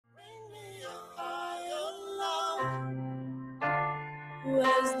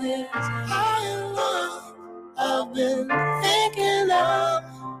Where's this higher love I've been thinking of?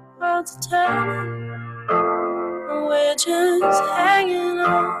 World's turning, and we're just hanging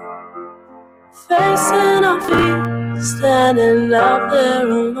on, facing our feet, standing out there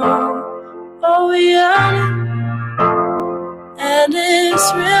alone. Oh, we yearning, and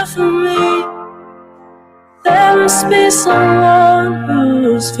it's real for me. There must be someone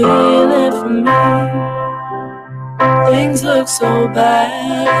who's feeling for me. Things look so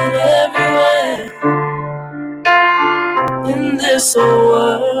bad everywhere in this old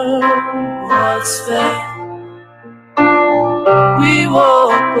world. What's fake? We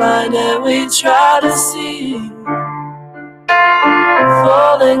walk blind and we try to see,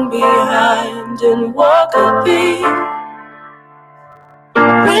 falling behind in what could be.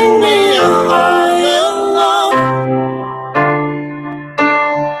 Bring me a higher love.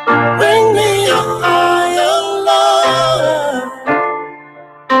 Bring me a higher love.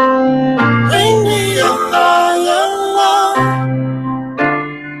 Bring me a higher love.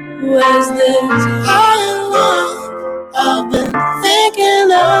 Where's this higher love I've been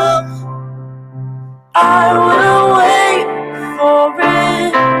thinking of? I will wait for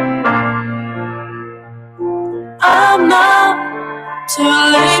it. I'm not too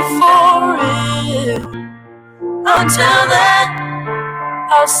late for it. Until then,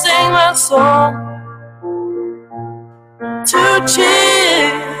 I'll sing my song to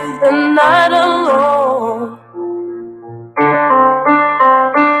cheer the night alone.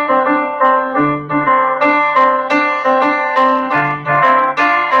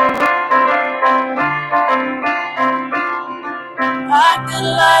 I could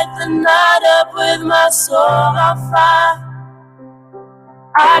light the night up with my soul on fire.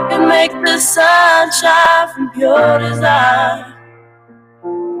 I could make the sun shine from pure desire.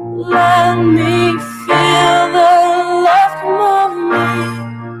 Let me feel the love come over me.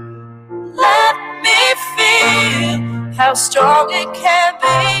 Let me feel how strong it can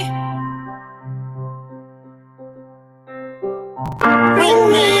be.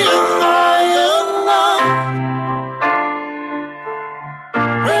 Bring me a higher love.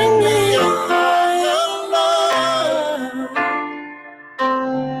 Bring me a higher love.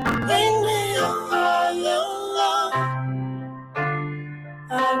 Bring me a higher love.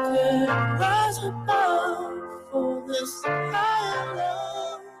 I could rise above for this higher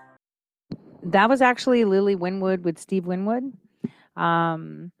love. That was actually Lily Winwood with Steve Winwood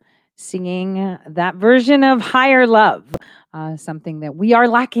singing that version of Higher Love, something that we are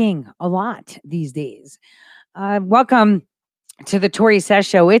lacking a lot these days. Welcome to the Tori Says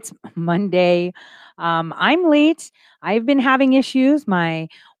Show. It's Monday. I'm late. I've been having issues. My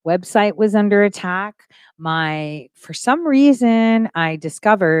website was under attack. For some reason, I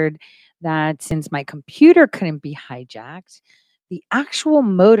discovered that since my computer couldn't be hijacked, the actual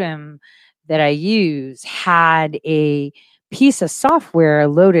modem that I use had a piece of software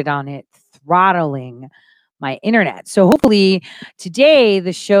loaded on it, throttling my internet. So hopefully today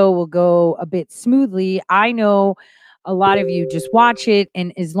the show will go a bit smoothly. I know a lot of you just watch it,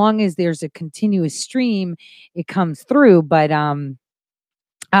 and as long as there's a continuous stream, it comes through. But on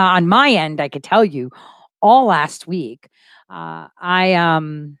my end, I could tell you, all last week, I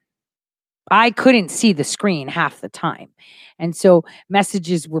couldn't see the screen half the time. And so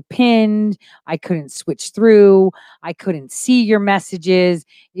messages were pinned. I couldn't switch through. I couldn't see your messages.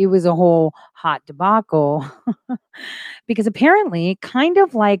 It was a whole hot debacle because apparently, kind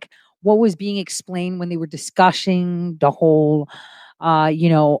of like what was being explained when they were discussing the whole,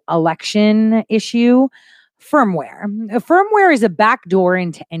 election issue, firmware. Firmware is a backdoor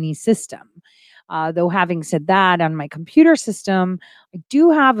into any system. Though having said that, on my computer system, I do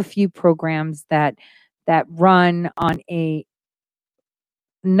have a few programs that run on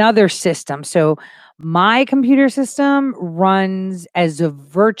another system. So my computer system runs as a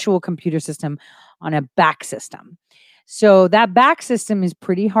virtual computer system on a back system. So that back system is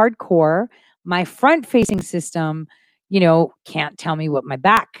pretty hardcore. My front-facing system, can't tell me what my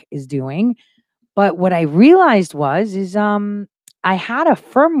back is doing. But what I realized is I had a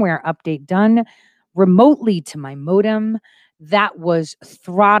firmware update done remotely to my modem that was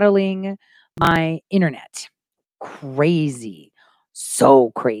throttling my internet. Crazy.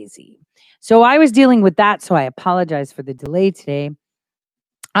 So crazy. So I was dealing with that, so I apologize for the delay today.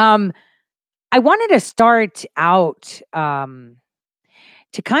 I wanted to start out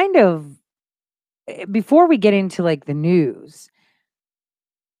to kind of, before we get into like the news,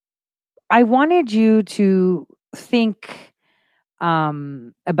 I wanted you to think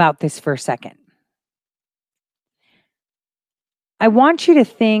about this for a second. I want you to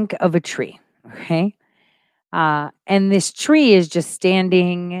think of a tree, okay? And this tree is just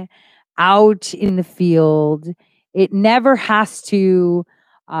standing out in the field. It never has to,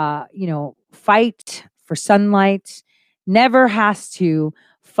 fight for sunlight, never has to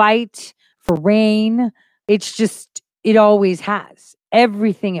fight for rain. It's just, it always has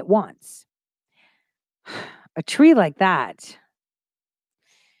everything it wants. A tree like that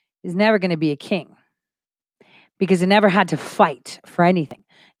is never going to be a king because it never had to fight for anything.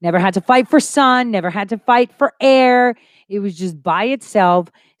 Never had to fight for sun, never had to fight for air. It was just by itself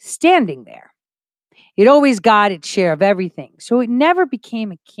standing there. It always got its share of everything. So it never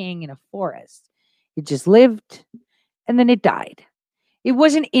became a king in a forest. It just lived and then it died. It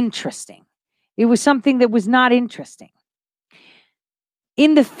wasn't interesting. It was something that was not interesting.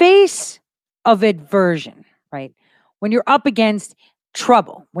 In the face of aversion, right? When you're up against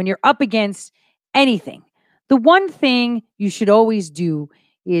trouble, when you're up against anything, the one thing you should always do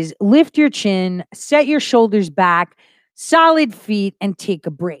is lift your chin, set your shoulders back, solid feet, and take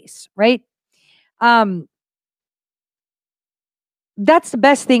a brace, right? That's the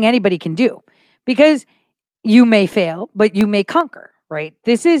best thing anybody can do because you may fail, but you may conquer, right?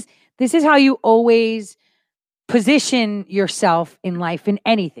 This is how you always position yourself in life in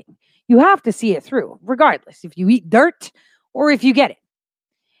anything. You have to see it through, regardless if you eat dirt or if you get it.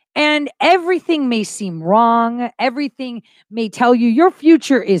 And everything may seem wrong. Everything may tell you your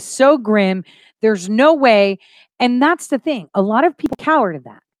future is so grim. There's no way. And that's the thing. A lot of people cower to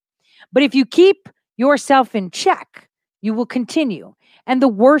that. But if you keep yourself in check, you will continue. And the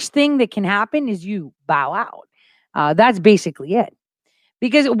worst thing that can happen is you bow out. That's basically it.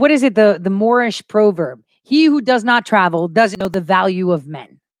 Because what is it? The Moorish proverb, he who does not travel doesn't know the value of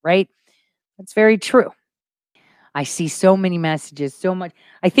men, right? That's very true. I see so many messages, so much.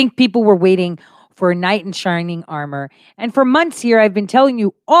 I think people were waiting for a knight in shining armor. And for months here, I've been telling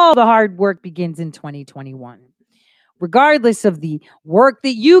you all the hard work begins in 2021. Regardless of the work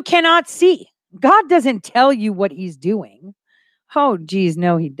that you cannot see. God doesn't tell you what he's doing. Oh, geez,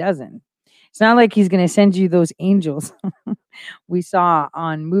 no, he doesn't. It's not like he's going to send you those angels we saw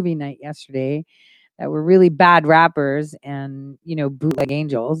on movie night yesterday that were really bad rappers and, bootleg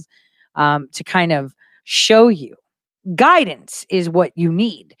angels to kind of show you. Guidance is what you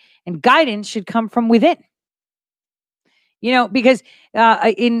need, and guidance should come from within. Because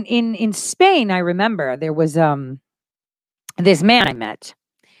in Spain, I remember there was this man I met,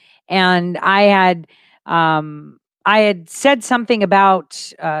 and I had said something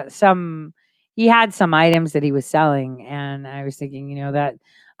about he had some items that he was selling, and I was thinking, that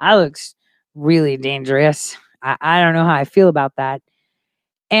looks really dangerous. I don't know how I feel about that.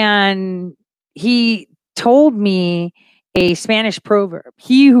 And he told me a Spanish proverb: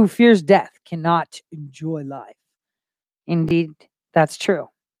 he who fears death cannot enjoy life. Indeed, that's true.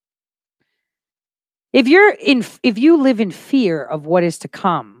 If you live in fear of what is to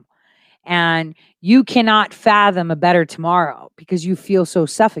come and you cannot fathom a better tomorrow because you feel so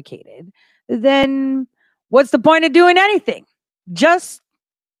suffocated, then what's the point of doing anything? Just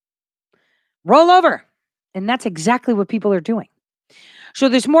roll over. And that's exactly what people are doing. So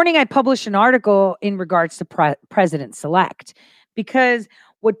this morning I published an article in regards to President-elect, because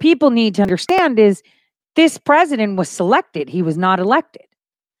what people need to understand is this president was selected. He was not elected.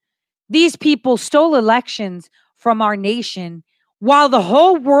 These people stole elections from our nation while the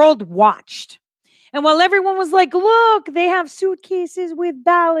whole world watched. And while everyone was like, look, they have suitcases with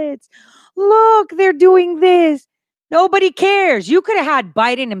ballots. Look, they're doing this. Nobody cares. You could have had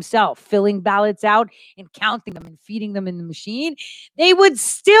Biden himself filling ballots out and counting them and feeding them in the machine. They would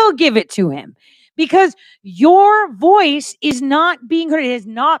still give it to him because your voice is not being heard. It has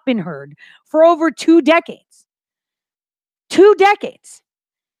not been heard for over 2 decades. 2 decades.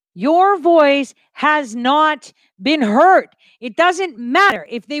 Your voice has not been heard. It doesn't matter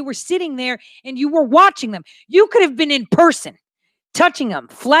if they were sitting there and you were watching them. You could have been in person, touching them,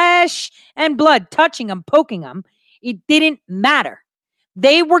 flesh and blood, touching them, poking them. It didn't matter.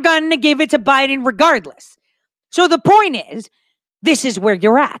 They were going to give it to Biden regardless. So the point is, this is where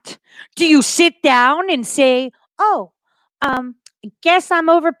you're at. Do you sit down and say, oh, I guess I'm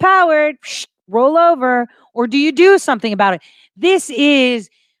overpowered, roll over, or do you do something about it? This is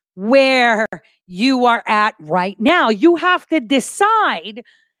where you are at right now. You have to decide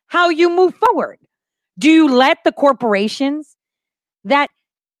how you move forward. Do you let the corporations that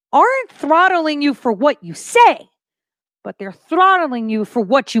aren't throttling you for what you say, but they're throttling you for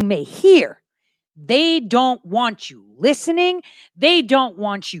what you may hear? They don't want you listening. They don't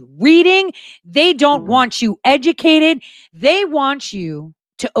want you reading. They don't want you educated. They want you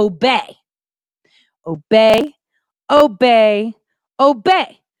to obey. Obey, obey,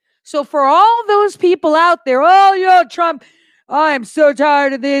 obey. So for all those people out there, oh, yeah, Trump, I'm so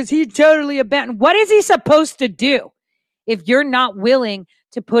tired of this. He totally abandoned. What is he supposed to do if you're not willing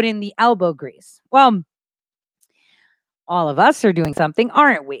to put in the elbow grease? Well, all of us are doing something,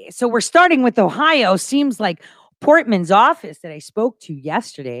 aren't we? So we're starting with Ohio. Seems like Portman's office that I spoke to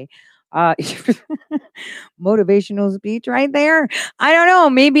yesterday. Motivational speech right there. I don't know.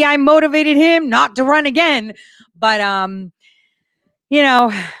 Maybe I motivated him not to run again, but you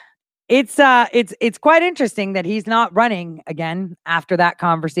know, it's quite interesting that he's not running again after that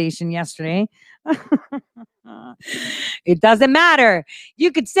conversation yesterday. It doesn't matter.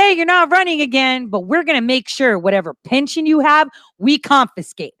 You could say you're not running again, but we're going to make sure whatever pension you have, we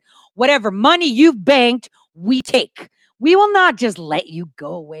confiscate. Whatever money you've banked, we take. We will not just let you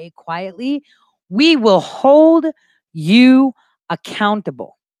go away quietly. We will hold you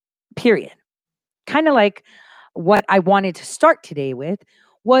accountable, period. Kind of like what I wanted to start today with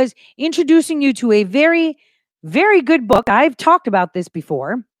was introducing you to a very, very good book. I've talked about this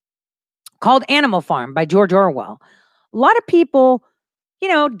before, called Animal Farm by George Orwell. A lot of people,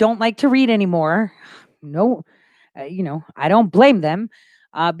 don't like to read anymore. No, I don't blame them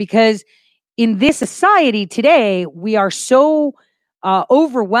because in this society today, we are so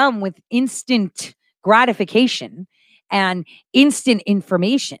overwhelmed with instant gratification and instant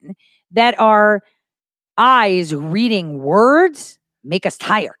information that our eyes reading words make us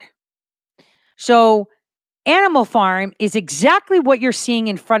tired. So Animal Farm is exactly what you're seeing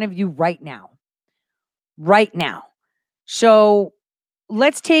in front of you right now. Right now. So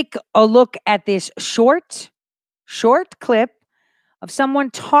let's take a look at this short clip of someone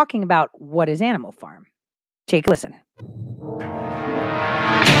talking about what is Animal Farm. Take a listen.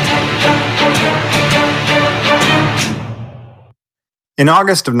 In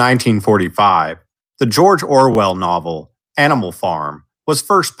August of 1945, the George Orwell novel Animal Farm was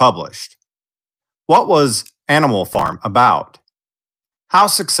first published. What was Animal Farm about? How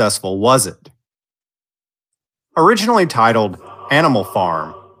successful was it? Originally titled Animal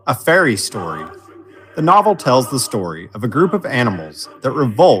Farm, a fairy story, the novel tells the story of a group of animals that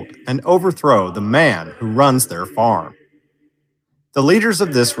revolt and overthrow the man who runs their farm. The leaders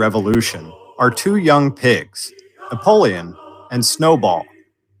of this revolution are two young pigs, Napoleon and Snowball,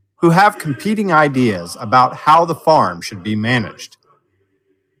 who have competing ideas about how the farm should be managed.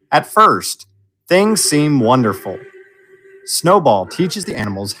 At first, things seem wonderful. Snowball teaches the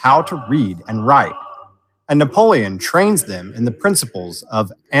animals how to read and write, and Napoleon trains them in the principles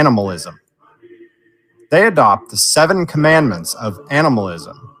of animalism. They adopt the 7 commandments of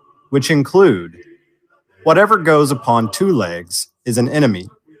animalism, which include: whatever goes upon 2 legs is an enemy.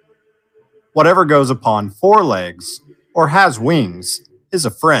 Whatever goes upon 4 legs or has wings is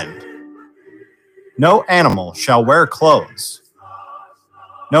a friend. No animal shall wear clothes.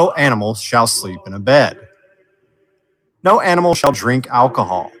 No animal shall sleep in a bed. No animal shall drink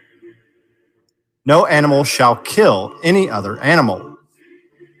alcohol. No animal shall kill any other animal.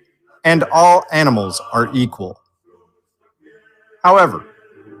 And all animals are equal. However,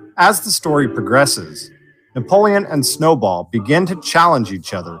 as the story progresses, Napoleon and Snowball begin to challenge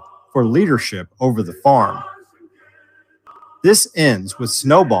each other for leadership over the farm. This ends with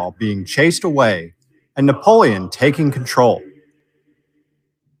Snowball being chased away and Napoleon taking control.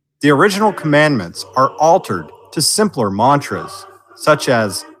 The original commandments are altered to simpler mantras, such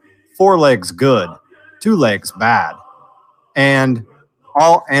as 4 legs good, 2 legs bad, and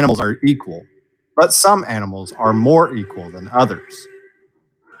all animals are equal, but some animals are more equal than others.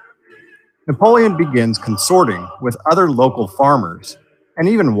 Napoleon begins consorting with other local farmers and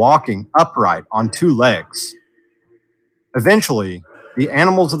even walking upright on 2 legs. Eventually, the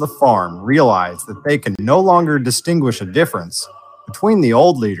animals of the farm realize that they can no longer distinguish a difference between the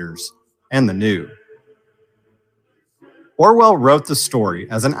old leaders and the new. Orwell wrote the story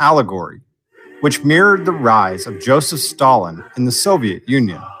as an allegory, which mirrored the rise of Joseph Stalin in the Soviet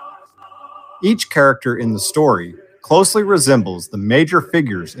Union. Each character in the story closely resembles the major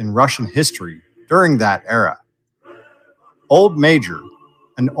figures in Russian history during that era. Old Major,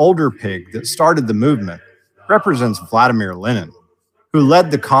 an older pig that started the movement, represents Vladimir Lenin, who led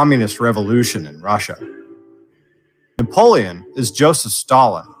the communist revolution in Russia. Napoleon is Joseph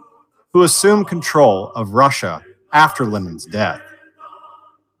Stalin, who assumed control of Russia after Lenin's death.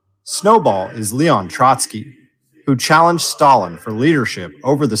 Snowball is Leon Trotsky, who challenged Stalin for leadership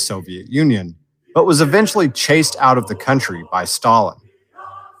over the Soviet Union, but was eventually chased out of the country by Stalin.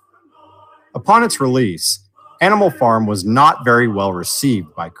 Upon its release, Animal Farm was not very well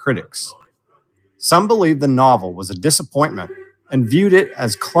received by critics. Some believed the novel was a disappointment and viewed it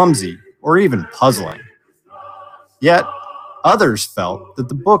as clumsy or even puzzling. Yet, Others felt that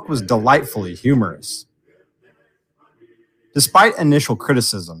the book was delightfully humorous. Despite initial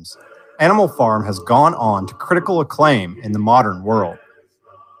criticisms, Animal Farm has gone on to critical acclaim in the modern world.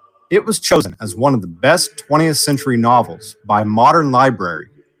 It was chosen as one of the best 20th century novels by Modern Library,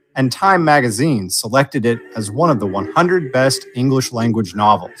 and Time magazine selected it as one of the 100 best English language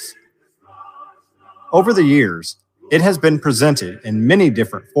novels. Over the years, it has been presented in many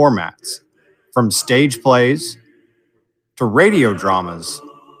different formats, from stage plays to radio dramas,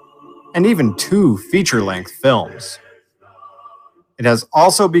 and even 2 feature-length films. It has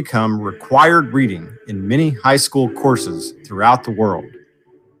also become required reading in many high school courses throughout the world.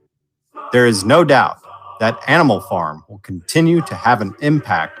 There is no doubt that Animal Farm will continue to have an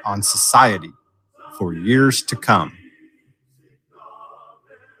impact on society for years to come.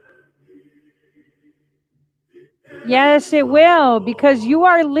 Yes, it will, because you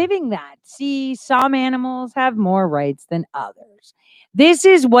are living that. See, some animals have more rights than others. This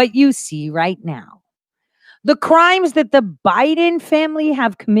is what you see right now. The crimes that the Biden family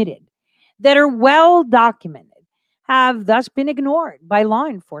have committed that are well documented have thus been ignored by law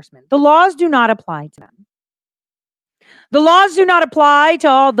enforcement. The laws do not apply to them. The laws do not apply to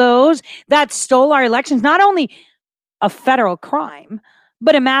all those that stole our elections, not only a federal crime,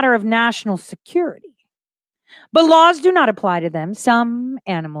 but a matter of national security. But laws do not apply to them. Some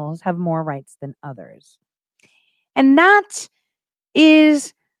animals have more rights than others. And that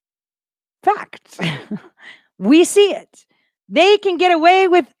is fact. We see it. They can get away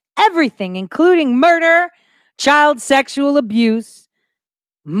with everything, including murder, child sexual abuse,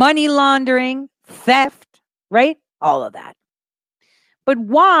 money laundering, theft, right? All of that. But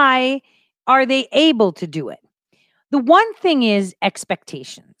why are they able to do it? The one thing is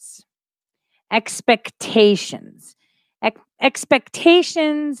expectations. Expectations.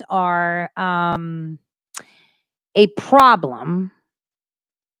 Expectations are a problem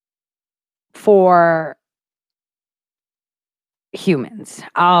for humans.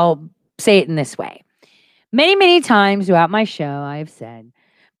 I'll say it in this way. Many, many times throughout my show, I've said,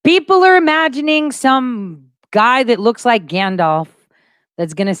 people are imagining some guy that looks like Gandalf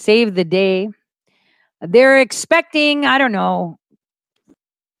that's going to save the day. They're expecting, I don't know,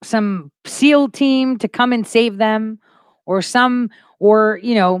 some SEAL team to come and save them, or some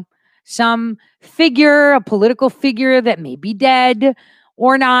figure, a political figure that may be dead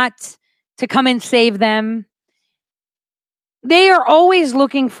or not, to come and save them. They are always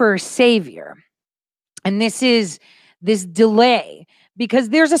looking for a savior. And this is this delay, because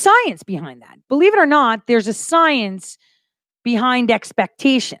there's a science behind that. Believe it or not, there's a science behind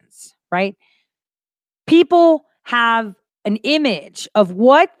expectations, right? People have an image of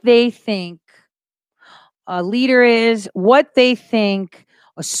what they think a leader is, what they think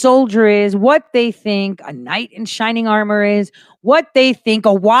a soldier is, what they think a knight in shining armor is, what they think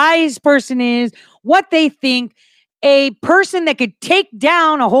a wise person is, what they think a person that could take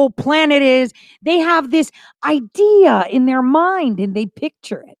down a whole planet is. They have this idea in their mind and they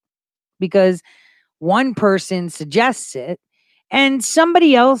picture it because one person suggests it and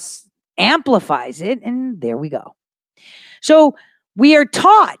somebody else amplifies it, and there we go. So we are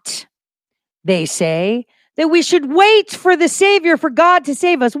taught, they say, that we should wait for the Savior, for God to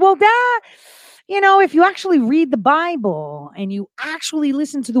save us. Well, if you actually read the Bible and you actually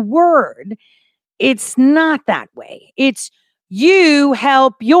listen to the Word, it's not that way. It's you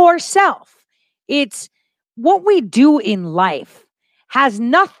help yourself. It's what we do in life has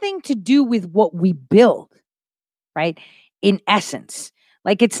nothing to do with what we build, right? In essence,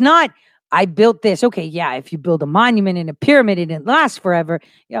 like it's not, I built this. Okay, yeah, if you build a monument and a pyramid and it lasts forever,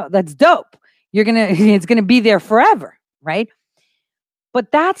 that's dope. It's gonna be there forever, right?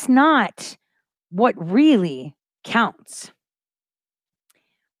 But that's not what really counts.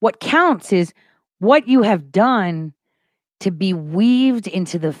 What counts is what you have done to be weaved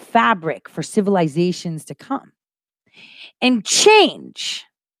into the fabric for civilizations to come. And change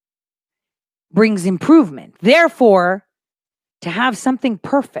brings improvement. Therefore, to have something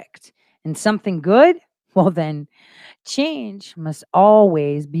perfect and something good, well then, change must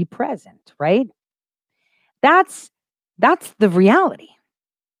always be present, right? That's the reality.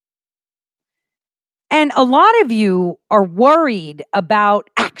 And a lot of you are worried about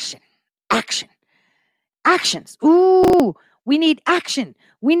actions. Ooh, we need action.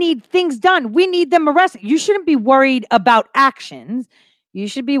 We need things done. We need them arrested. You shouldn't be worried about actions. You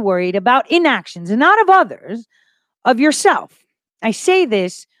should be worried about inactions, and not of others, of yourself. I say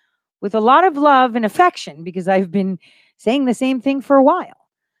this with a lot of love and affection because I've been saying the same thing for a while.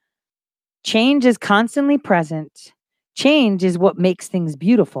 Change is constantly present. Change is what makes things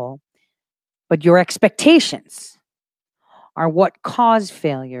beautiful. But your expectations are what cause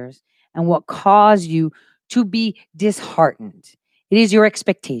failures and what cause you to be disheartened. It is your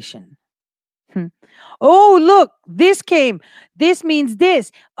expectation. Oh, look, this came. This means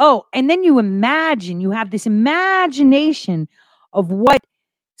this. Oh, and then you have this imagination of what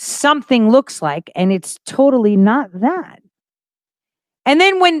something looks like, and it's totally not that. And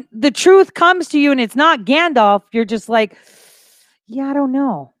then when the truth comes to you and it's not Gandalf, you're just like, yeah, I don't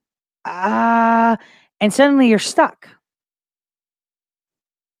know. And suddenly you're stuck.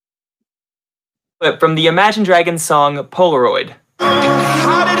 But from the Imagine Dragons song Polaroid.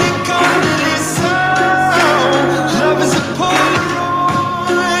 How did it come to this sound? Love is a Polaroid,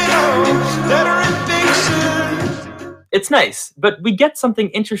 letter in fiction. It's nice, but we get something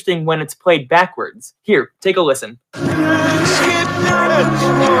interesting when it's played backwards. Here, take a listen.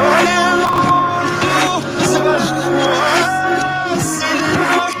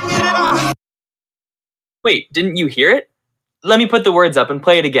 Wait, didn't you hear it? Let me put the words up and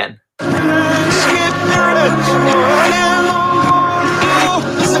play it again.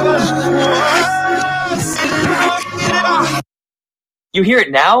 You hear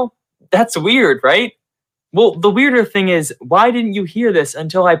it now? That's weird, right? Well, the weirder thing is, why didn't you hear this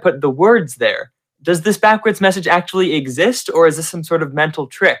until I put the words there? Does this backwards message actually exist, or is this some sort of mental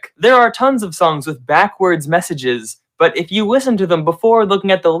trick? There are tons of songs with backwards messages, but if you listen to them before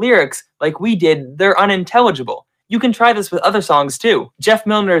looking at the lyrics, like we did, they're unintelligible. You can try this with other songs too. Jeff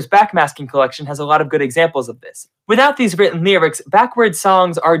Milner's Backmasking collection has a lot of good examples of this. Without these written lyrics, backwards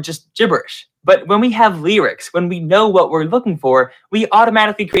songs are just gibberish. But when we have lyrics, when we know what we're looking for, we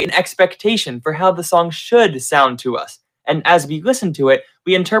automatically create an expectation for how the song should sound to us. And as we listen to it,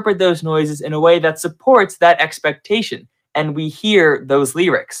 we interpret those noises in a way that supports that expectation, and we hear those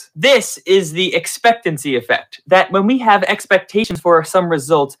lyrics. This is the expectancy effect, that when we have expectations for some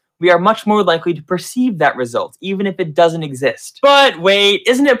result, we are much more likely to perceive that result, even if it doesn't exist. But wait,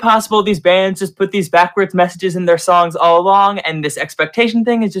 isn't it possible these bands just put these backwards messages in their songs all along, and this expectation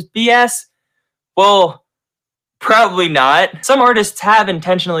thing is just BS? Well, probably not. Some artists have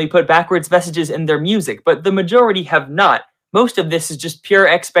intentionally put backwards messages in their music, but the majority have not. Most of this is just pure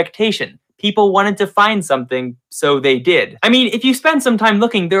expectation. People wanted to find something, so they did. I mean, if you spend some time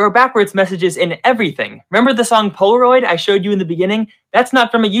looking, there are backwards messages in everything. Remember the song Polaroid I showed you in the beginning? That's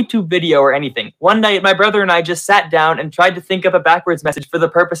not from a YouTube video or anything. One night, my brother and I just sat down and tried to think of a backwards message for the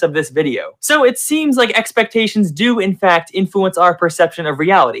purpose of this video. So it seems like expectations do, in fact, influence our perception of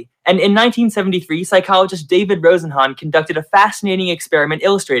reality. And in 1973, psychologist David Rosenhan conducted a fascinating experiment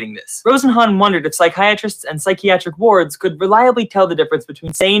illustrating this. Rosenhan wondered if psychiatrists and psychiatric wards could reliably tell the difference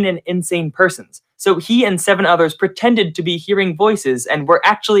between sane and insane persons. So he and 7 others pretended to be hearing voices and were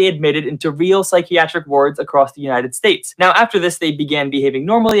actually admitted into real psychiatric wards across the United States. Now, after this, they began behaving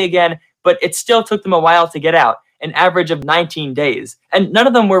normally again, but it still took them a while to get out, an average of 19 days. And none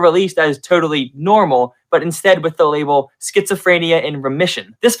of them were released as totally normal, but instead with the label schizophrenia in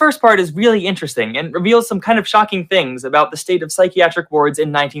remission. This first part is really interesting and reveals some kind of shocking things about the state of psychiatric wards in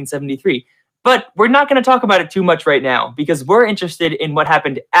 1973. But we're not going to talk about it too much right now, because we're interested in what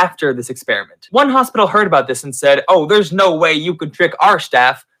happened after this experiment. One hospital heard about this and said, "Oh, there's no way you could trick our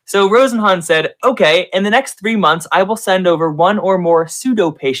staff." So Rosenhan said, "Okay, in the next 3 months, I will send over 1 or more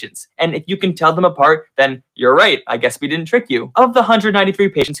pseudo-patients. And if you can tell them apart, then you're right, I guess we didn't trick you." Of the 193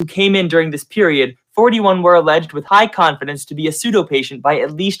 patients who came in during this period, 41 were alleged with high confidence to be a pseudo-patient by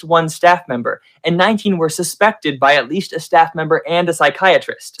at least 1 staff member, and 19 were suspected by at least a staff member and a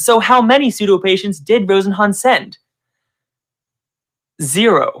psychiatrist. So how many pseudo-patients did Rosenhan send?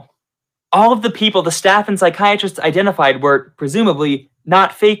 0. All of the people the staff and psychiatrists identified were, presumably,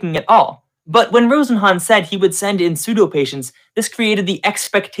 not faking at all. But when Rosenhan said he would send in pseudo-patients, this created the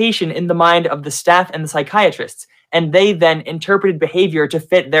expectation in the mind of the staff and the psychiatrists, and they then interpreted behavior to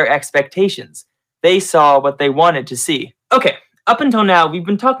fit their expectations. They saw what they wanted to see. Okay, up until now, we've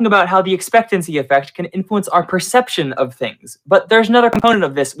been talking about how the expectancy effect can influence our perception of things, but there's another component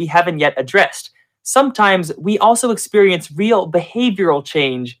of this we haven't yet addressed. Sometimes we also experience real behavioral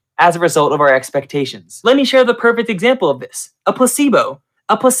change as a result of our expectations. Let me share the perfect example of this. A placebo.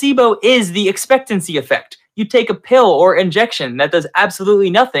 A placebo is the expectancy effect. You take a pill or injection that does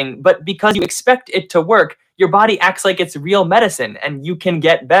absolutely nothing, but because you expect it to work, your body acts like it's real medicine and you can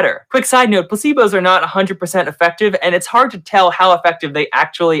get better. Quick side note, placebos are not 100% effective, and it's hard to tell how effective they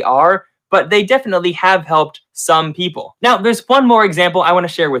actually are, but they definitely have helped some people. Now, there's one more example I want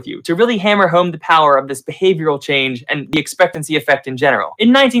to share with you to really hammer home the power of this behavioral change and the expectancy effect in general. In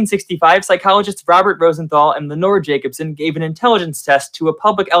 1965, psychologists Robert Rosenthal and Lenore Jacobson gave an intelligence test to a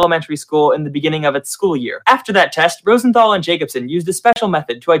public elementary school in the beginning of its school year. After that test, Rosenthal and Jacobson used a special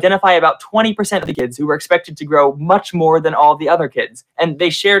method to identify about 20% of the kids who were expected to grow much more than all the other kids, and they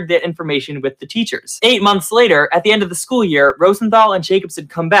shared that information with the teachers. 8 months later, at the end of the school year, Rosenthal and Jacobson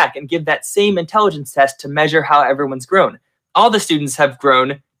come back and give that same intelligence test to measure how everyone's grown. All the students have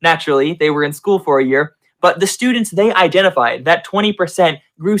grown. Naturally, they were in school for a year, but the students they identified, that 20%,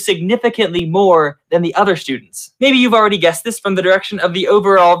 grew significantly more than the other students. Maybe you've already guessed this from the direction of the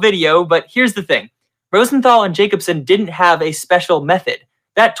overall video, but here's the thing. Rosenthal and Jacobson didn't have a special method.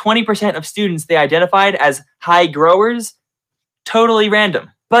 That 20% of students they identified as high growers, totally random.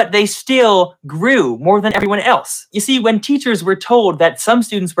 But they still grew more than everyone else. You see, when teachers were told that some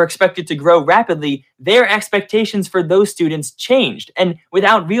students were expected to grow rapidly, their expectations for those students changed, and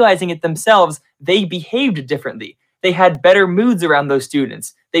without realizing it themselves, they behaved differently. They had better moods around those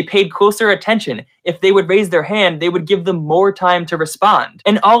students. They paid closer attention. If they would raise their hand, they would give them more time to respond.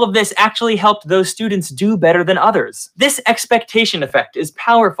 And all of this actually helped those students do better than others. This expectation effect is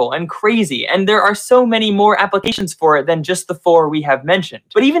powerful and crazy, and there are so many more applications for it than just the 4 we have mentioned.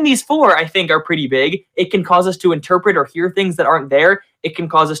 But even these 4, I think, are pretty big. It can cause us to interpret or hear things that aren't there. It can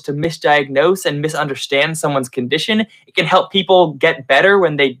cause us to misdiagnose and misunderstand someone's condition. It can help people get better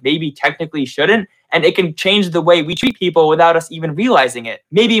when they maybe technically shouldn't. And it can change the way we treat people without us even realizing it.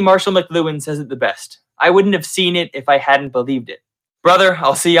 Maybe Marshall McLuhan says it the best. I wouldn't have seen it if I hadn't believed it. Brother,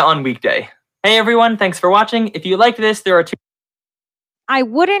 I'll see you on weekday. Hey everyone, thanks for watching. If you liked this, there are 2. I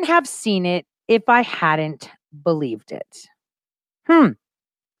wouldn't have seen it if I hadn't believed it.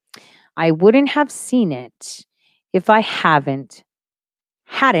 I wouldn't have seen it if I hadn't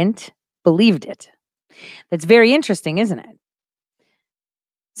believed it. That's very interesting, isn't it?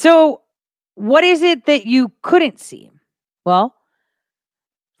 So, what is it that you couldn't see? Well,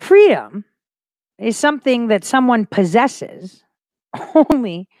 freedom is something that someone possesses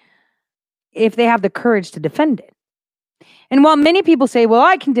only if they have the courage to defend it. And while many people say, well,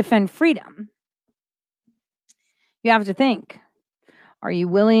 I can defend freedom, you have to think, are you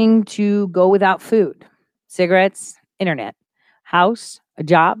willing to go without food, cigarettes, internet, house, a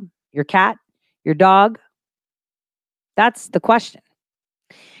job, your cat, your dog? That's the question.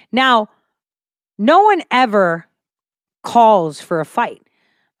 Now, no one ever calls for a fight.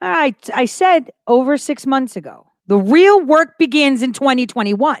 I said over 6 months ago, the real work begins in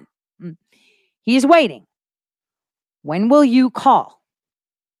 2021. He's waiting. When will you call?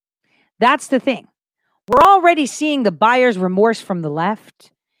 That's the thing. We're already seeing the buyer's remorse from the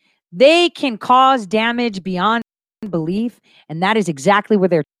left. They can cause damage beyond belief, and that is exactly where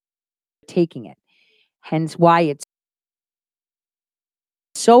they're taking it. Hence why it's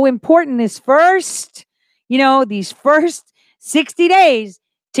so important these first 60 days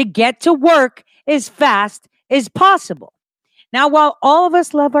to get to work as fast as possible. Now, while all of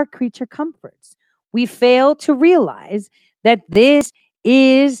us love our creature comforts, we fail to realize that this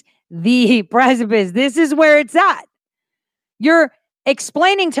is the precipice. This is where it's at. You're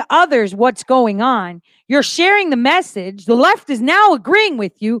explaining to others what's going on. You're sharing the message. The left is now agreeing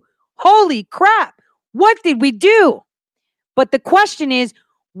with you. Holy crap. What did we do? But the question is,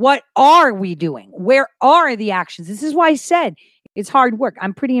 what are we doing? Where are the actions? This is why I said it's hard work.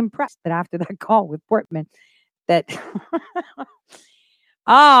 I'm pretty impressed that after that call with Portman, that,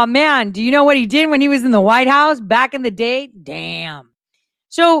 oh man, do you know what he did when he was in the White House back in the day? Damn.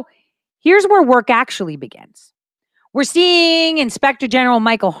 So here's where work actually begins. We're seeing Inspector General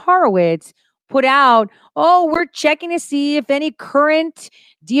Michael Horowitz put out, we're checking to see if any current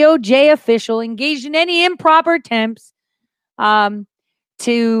DOJ official engaged in any improper attempts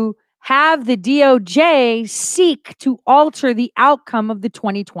to have the DOJ seek to alter the outcome of the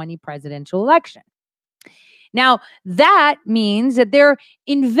 2020 presidential election. Now, that means that they're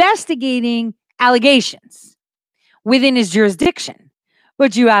investigating allegations within his jurisdiction.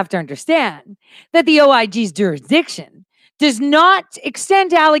 But you have to understand that the OIG's jurisdiction does not extend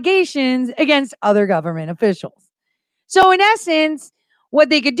to allegations against other government officials. So in essence, what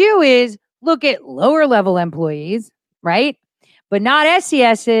they could do is look at lower level employees, right? But not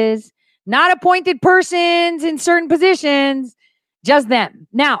SCSs, not appointed persons in certain positions, just them.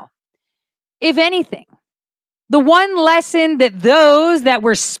 Now, if anything, the one lesson that those that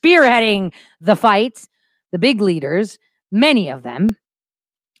were spearheading the fights, the big leaders, many of them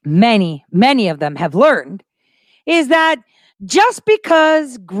have learned, is that just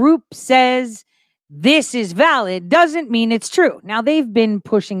because group says this is valid doesn't mean it's true. Now, they've been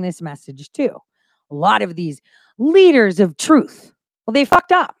pushing this message too. a lot of these leaders of truth. Well, they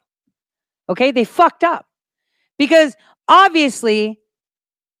fucked up. Okay, they fucked up because obviously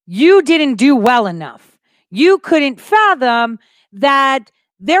you didn't do well enough. You couldn't fathom that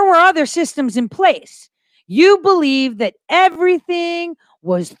there were other systems in place. You believed that everything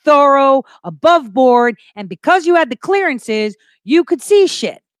was thorough, above board, and because you had the clearances, you could see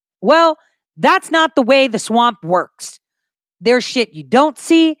shit. Well, that's not the way the swamp works. There's shit you don't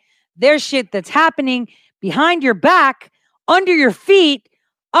see. There's shit that's happening behind your back, under your feet,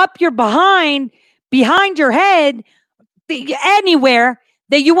 up your behind your head, anywhere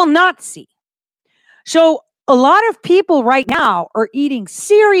that you will not see. So a lot of people right now are eating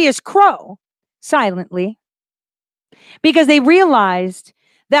serious crow silently because they realized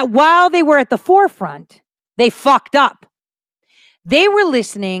that while they were at the forefront, they fucked up. They were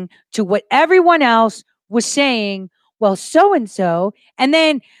listening to what everyone else was saying, well, so-and-so, and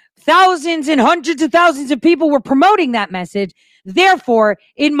then thousands and hundreds of thousands of people were promoting that message. Therefore,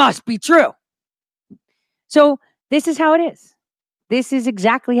 it must be true. So this is how it is. This is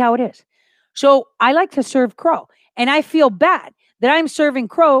exactly how it is. So I like to serve crow, and I feel bad that I'm serving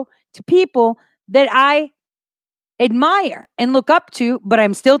crow to people that I admire and look up to, but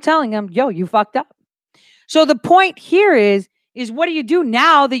I'm still telling them, yo, you fucked up. So the point here is what do you do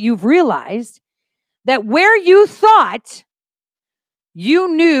now that you've realized that where you thought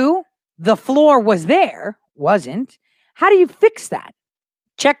you knew the floor was there, wasn't? How do you fix that?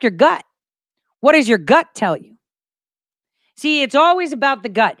 Check your gut. What does your gut tell you? See, it's always about the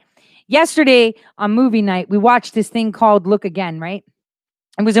gut. Yesterday on movie night, we watched this thing called Look Again, right?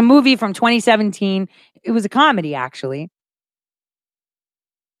 It was a movie from 2017. It was a comedy, actually.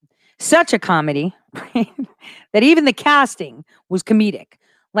 Such a comedy, right? That even the casting was comedic.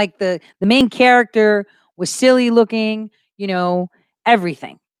 Like the main character was silly looking,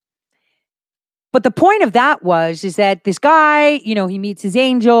 everything. But the point of that is that this guy, he meets his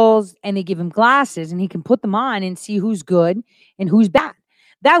angels and they give him glasses and he can put them on and see who's good and who's bad.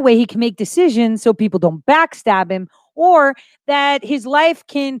 That way he can make decisions so people don't backstab him or that his life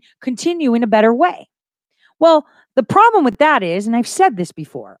can continue in a better way. Well, the problem with that is, and I've said this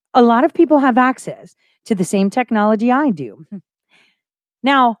before, a lot of people have access to the same technology I do.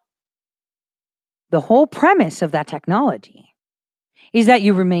 Now, the whole premise of that technology is that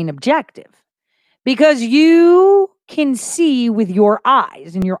you remain objective because you can see with your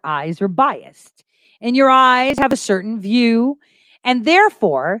eyes and your eyes are biased and your eyes have a certain view and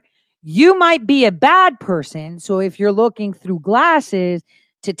therefore you might be a bad person. So if you're looking through glasses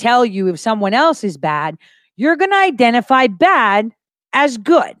to tell you if someone else is bad, you're going to identify bad as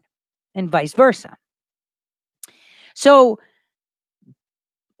good and vice versa. So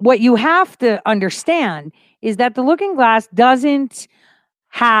what you have to understand is that the looking glass doesn't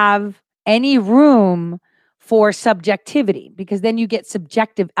have any room for subjectivity because then you get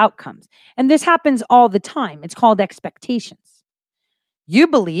subjective outcomes. And this happens all the time. It's called expectations. You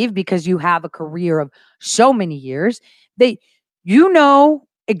believe because you have a career of so many years that you know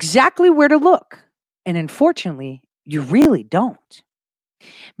exactly where to look. And unfortunately, you really don't.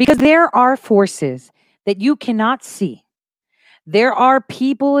 Because there are forces that you cannot see. There are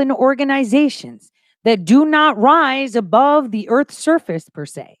people and organizations that do not rise above the earth's surface per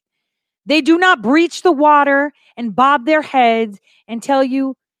se. They do not breach the water and bob their heads and tell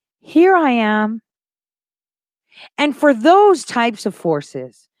you, here I am. And for those types of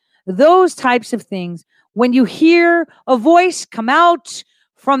forces, those types of things, when you hear a voice come out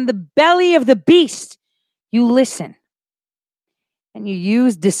from the belly of the beast, you listen and you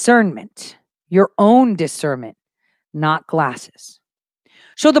use discernment, your own discernment, not glasses.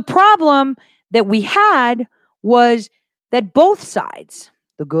 So the problem that we had was that both sides,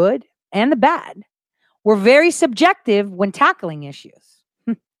 the good and the bad, were very subjective when tackling issues.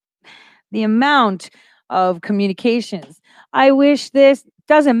 The amount of communications. I wish this.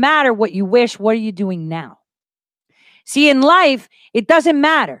 Doesn't matter what you wish. What are you doing now? See, in life, it doesn't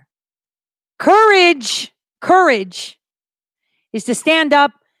matter. Courage is to stand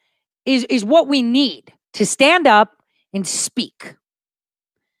up, is what we need to stand up and speak.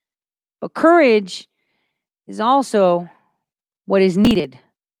 But courage is also what is needed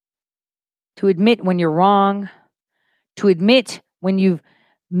to admit when you're wrong, to admit when you've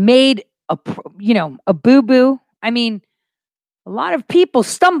made a boo-boo. I mean, a lot of people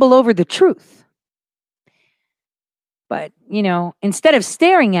stumble over the truth. But, instead of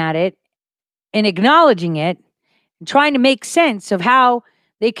staring at it and acknowledging it and trying to make sense of how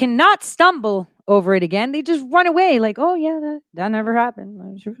they cannot stumble over it again, they just run away like, oh, yeah, that never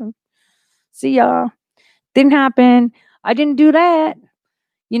happened. See ya. Didn't happen. I didn't do that.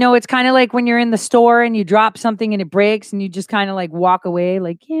 You know, it's kind of like when you're in the store and you drop something and it breaks and you just kind of like walk away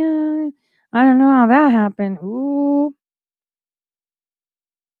like, yeah, I don't know how that happened. Ooh.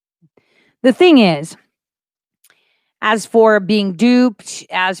 The thing is, as for being duped,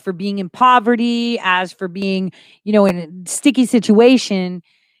 as for being in poverty, as for being, in a sticky situation,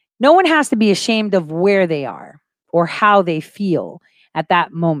 no one has to be ashamed of where they are or how they feel at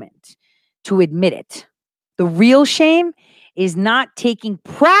that moment to admit it. The real shame is not taking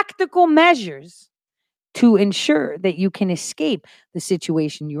practical measures to ensure that you can escape the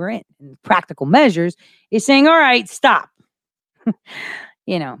situation you're in. And practical measures is saying, all right, stop.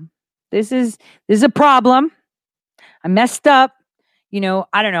 This is a problem. I messed up. I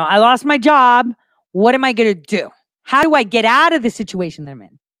don't know. I lost my job. What am I going to do? How do I get out of the situation that I'm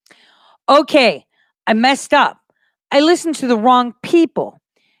in? Okay, I messed up. I listened to the wrong people.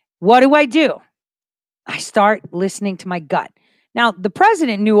 What do? I start listening to my gut. Now, the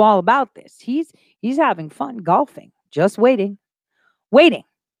president knew all about this. He's having fun golfing, just waiting.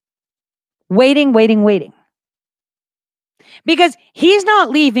 Because he's not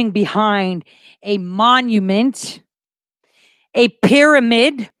leaving behind a monument, a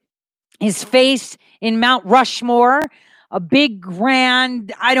pyramid, his face in Mount Rushmore, a big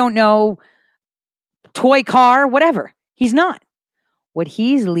grand, I don't know, toy car, whatever. He's not. What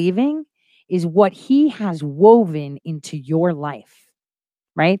he's leaving is what he has woven into your life,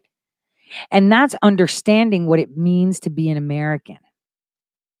 right? And that's understanding what it means to be an American.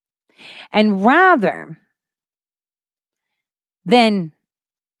 And rather than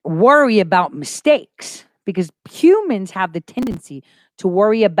worry about mistakes, because humans have the tendency to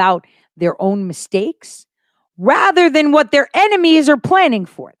worry about their own mistakes rather than what their enemies are planning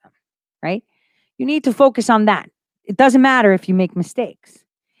for them, right? You need to focus on that. It doesn't matter if you make mistakes.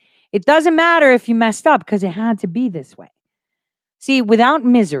 It doesn't matter if you messed up because it had to be this way. See, without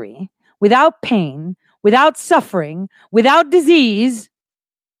misery, without pain, without suffering, without disease,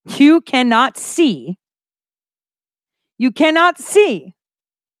 you cannot see. You cannot see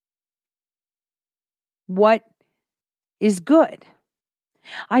what is good.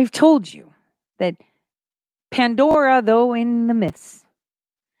 I've told you that Pandora, though in the myths,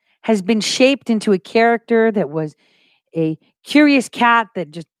 has been shaped into a character that was a curious cat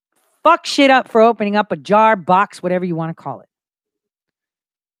that just fuck shit up for opening up a jar, box, whatever you want to call it.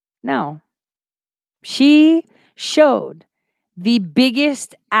 No. She showed the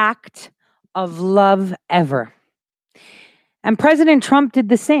biggest act of love ever. And President Trump did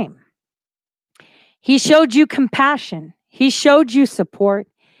the same. He showed you compassion. He showed you support.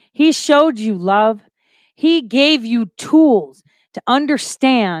 He showed you love. He gave you tools to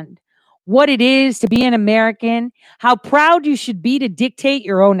understand what it is to be an American, how proud you should be to dictate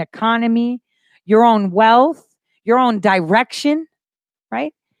your own economy, your own wealth, your own direction,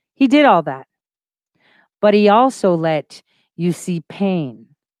 right? He did all that. But he also let you see pain,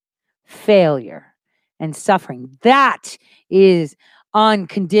 failure, and suffering. That is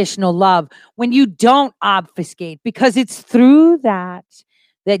unconditional love. When you don't obfuscate, because it's through that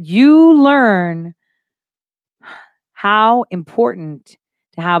you learn how important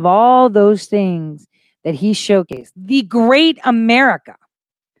to have all those things that he showcased. The great America.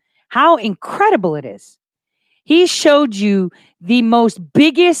 How incredible it is. He showed you the most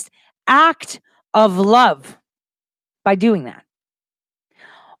biggest act of love by doing that.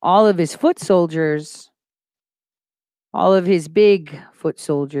 All of his foot soldiers, all of his big foot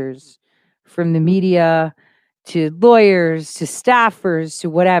soldiers, from the media to lawyers to staffers to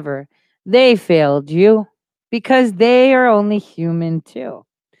whatever, they failed you because they are only human too.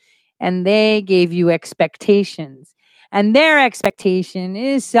 And they gave you expectations. And their expectation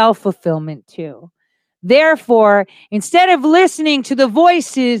is self-fulfillment too. Therefore, instead of listening to the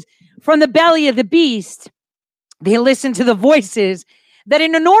voices from the belly of the beast, they listen to the voices that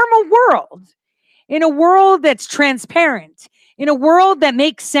in a normal world, in a world that's transparent, in a world that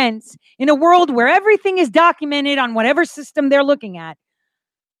makes sense, in a world where everything is documented on whatever system they're looking at,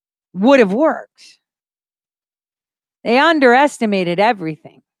 would have worked. They underestimated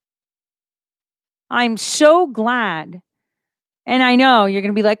everything. I'm so glad. And I know you're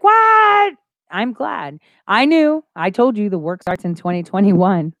going to be like, what? I'm glad. I told you the work starts in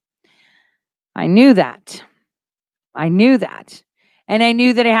 2021. I knew that. And I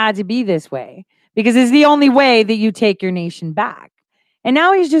knew that it had to be this way because it's the only way that you take your nation back. And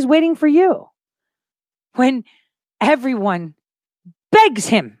now he's just waiting for you. When everyone begs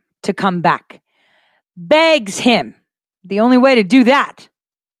him to come back, begs him. The only way to do that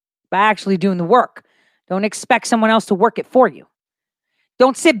by actually doing the work. Don't expect someone else to work it for you.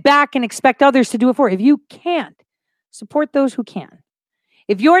 Don't sit back and expect others to do it for you. If you can't, support those who can.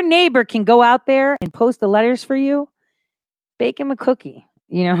 If your neighbor can go out there and post the letters for you, bake him a cookie,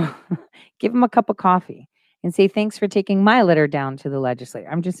 give him a cup of coffee and say, thanks for taking my letter down to the legislature.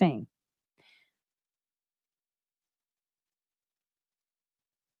 I'm just saying.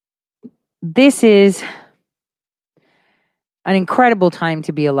 This is an incredible time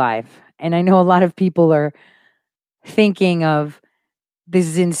to be alive. And I know a lot of people are thinking of, this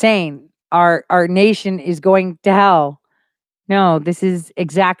is insane. Our nation is going to hell. No, this is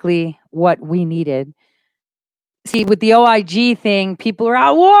exactly what we needed. See, with the OIG thing, people are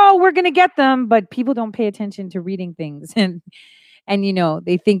out, whoa, we're going to get them. But people don't pay attention to reading things. And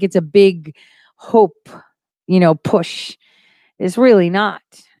they think it's a big hope, push. It's really not.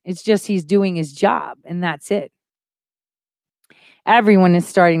 It's just he's doing his job, and that's it. Everyone is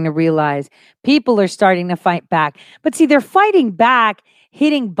starting to realize. People are starting to fight back. But see, they're fighting back,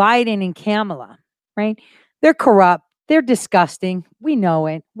 hitting Biden and Kamala, right? They're corrupt. They're disgusting. We know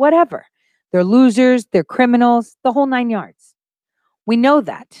it. Whatever. They're losers. They're criminals. The whole 9 yards. We know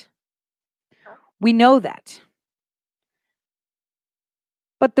that. We know that.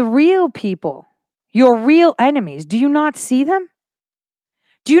 But the real people, your real enemies, do you not see them?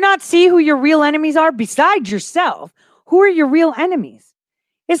 Do you not see who your real enemies are besides yourself? Who are your real enemies?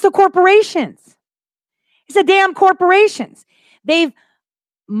 It's the corporations. It's the damn corporations. They've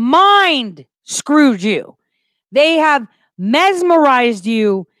mind screwed you. They have mesmerized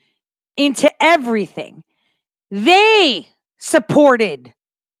you into everything. They supported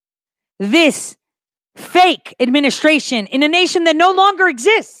this fake administration in a nation that no longer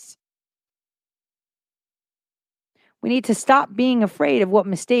exists. We need to stop being afraid of what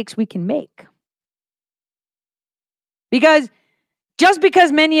mistakes we can make. Because just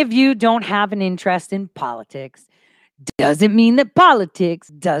because many of you don't have an interest in politics doesn't mean that politics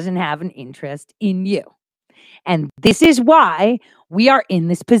doesn't have an interest in you. And this is why we are in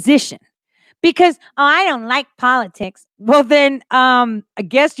this position. Because I don't like politics. Well, then I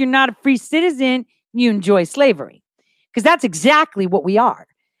guess you're not a free citizen. You enjoy slavery. Because that's exactly what we are.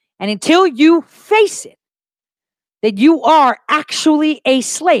 And until you face it, that you are actually a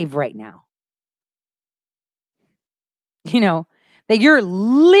slave right now. That you're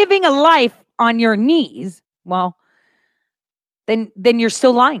living a life on your knees. Well, then you're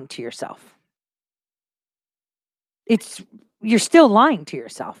still lying to yourself. You're still lying to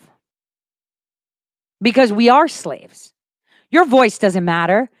yourself. Because we are slaves. Your voice doesn't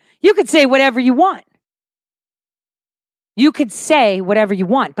matter. You could say whatever you want. You could say whatever you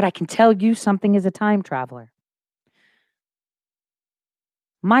want, but I can tell you something as a time traveler.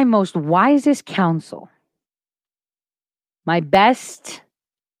 My most wisest counsel, my best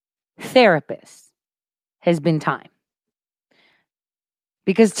therapist has been time.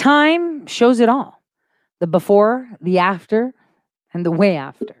 Because time shows it all. The before, the after, and the way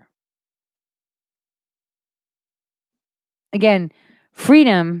after. Again,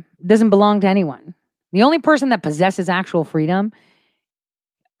 freedom doesn't belong to anyone. The only person that possesses actual freedom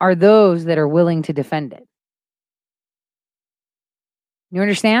are those that are willing to defend it. You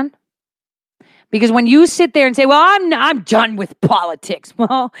understand? Because when you sit there and say, well, I'm done with politics.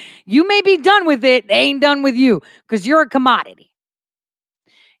 Well, you may be done with it. They ain't done with you because you're a commodity.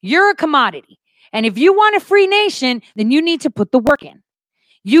 You're a commodity. And if you want a free nation, then you need to put the work in.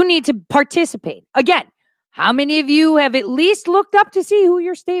 You need to participate. Again, how many of you have at least looked up to see who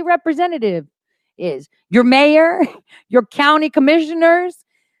your state representative is? Your mayor, your county commissioners?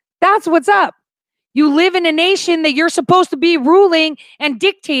 That's what's up. You live in a nation that you're supposed to be ruling and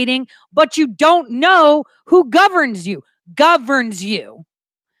dictating, but you don't know who governs you. Governs you.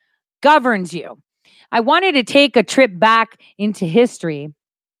 I wanted to take a trip back into history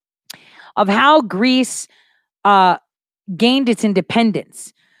of how Greece gained its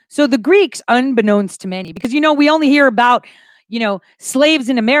independence. So the Greeks, unbeknownst to many, because, we only hear about, slaves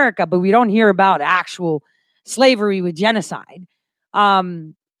in America, but we don't hear about actual slavery with genocide.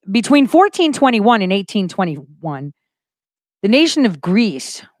 Between 1421 and 1821, the nation of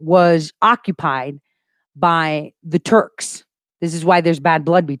Greece was occupied by the Turks. This is why there's bad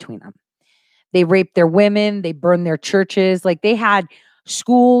blood between them. They raped their women. They burned their churches. Like, they had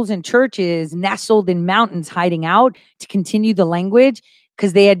schools and churches nestled in mountains hiding out to continue the language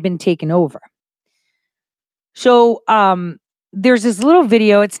because they had been taken over. So there's this little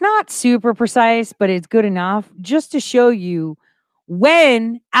video. It's not super precise, but it's good enough just to show you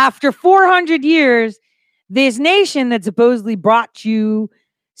when, after 400 years, this nation that supposedly brought you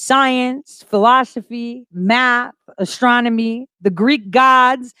science, philosophy, math, astronomy, the Greek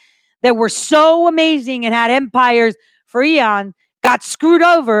gods that were so amazing and had empires for eons, got screwed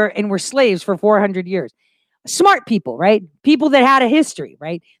over and were slaves for 400 years. smart people, right? People that had a history,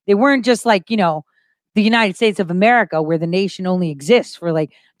 right? They weren't just like, the United States of America, where the nation only exists for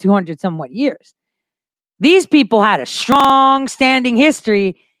like 200 somewhat years. These people had a strong standing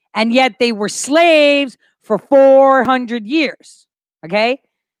history, and yet they were slaves for 400 years. Okay?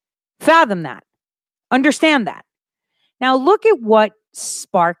 Fathom that. Understand that. Now look at what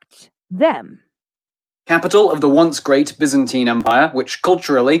sparked them. Capital of the once great Byzantine Empire, which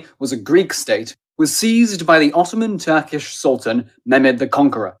culturally was a Greek state, was seized by the Ottoman Turkish Sultan Mehmed the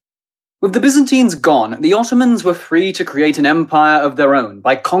Conqueror. With the Byzantines gone, the Ottomans were free to create an empire of their own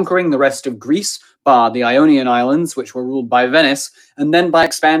by conquering the rest of Greece, bar the Ionian Islands, which were ruled by Venice, and then by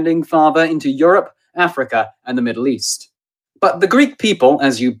expanding farther into Europe, Africa, and the Middle East. But the Greek people,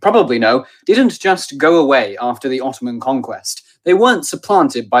 as you probably know, didn't just go away after the Ottoman conquest. They weren't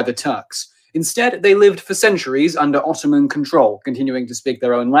supplanted by the Turks. Instead, they lived for centuries under Ottoman control, continuing to speak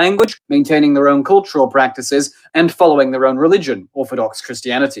their own language, maintaining their own cultural practices, and following their own religion, Orthodox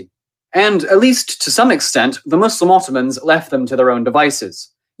Christianity. And, at least to some extent, the Muslim Ottomans left them to their own devices.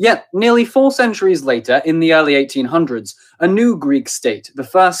 Yet, nearly 4 centuries later, in the early 1800s, a new Greek state, the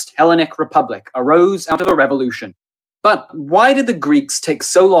First Hellenic Republic, arose out of a revolution. But why did the Greeks take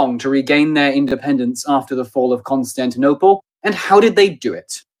so long to regain their independence after the fall of Constantinople, and how did they do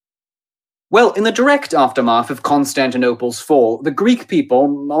it? Well, in the direct aftermath of Constantinople's fall, the Greek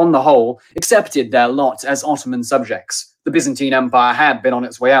people, on the whole, accepted their lot as Ottoman subjects. The Byzantine Empire had been on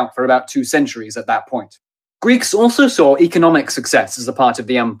its way out for about 2 centuries at that point. Greeks also saw economic success as a part of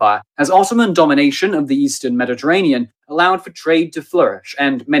the empire, as Ottoman domination of the Eastern Mediterranean allowed for trade to flourish,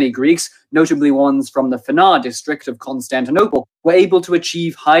 and many Greeks, notably ones from the Fenar district of Constantinople, were able to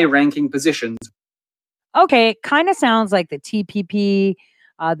achieve high-ranking positions. Okay, it kind of sounds like the TPP,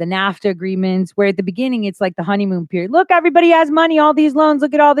 the NAFTA agreements, where at the beginning it's like the honeymoon period. Look, everybody has money, all these loans,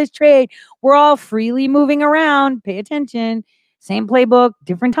 look at all this trade. We're all freely moving around. Pay attention. Same playbook,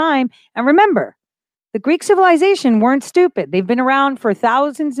 different time. And remember, the Greek civilization weren't stupid. They've been around for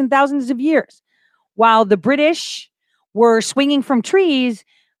thousands and thousands of years. While the British were swinging from trees,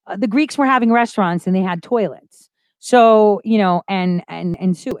 the Greeks were having restaurants and they had toilets. So,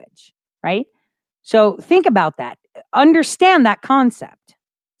 and sewage, right? So think about that. Understand that concept.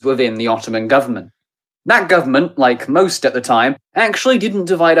 Within the Ottoman government. That government, like most at the time, actually didn't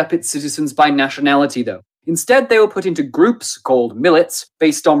divide up its citizens by nationality, though. Instead, they were put into groups called millets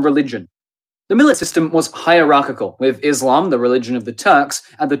based on religion. The millet system was hierarchical, with Islam, the religion of the Turks,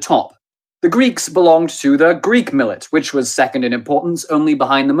 at the top. The Greeks belonged to the Greek millet, which was second in importance only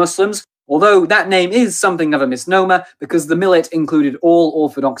behind the Muslims, although that name is something of a misnomer because the millet included all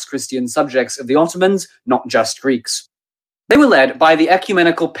Orthodox Christian subjects of the Ottomans, not just Greeks. They were led by the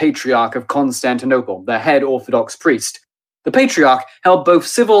Ecumenical Patriarch of Constantinople, the head Orthodox priest. The Patriarch held both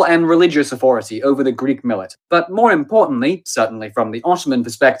civil and religious authority over the Greek millet, but more importantly, certainly from the Ottoman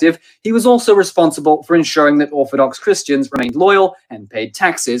perspective, he was also responsible for ensuring that Orthodox Christians remained loyal and paid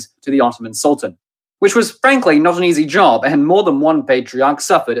taxes to the Ottoman Sultan, which was frankly not an easy job, and more than one Patriarch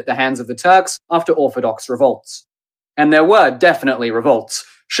suffered at the hands of the Turks after Orthodox revolts. And there were definitely revolts.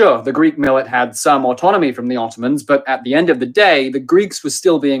 Sure, the Greek millet had some autonomy from the Ottomans, but at the end of the day, the Greeks were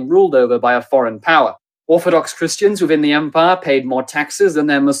still being ruled over by a foreign power. Orthodox Christians within the empire paid more taxes than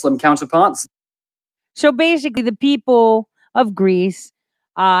their Muslim counterparts. So basically, the people of Greece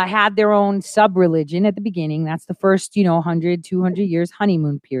had their own sub-religion at the beginning. That's the first, 100, 200 years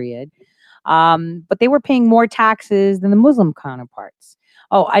honeymoon period. But they were paying more taxes than the Muslim counterparts.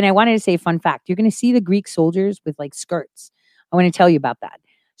 Oh, and I wanted to say a fun fact. You're going to see the Greek soldiers with like skirts. I want to tell you about that.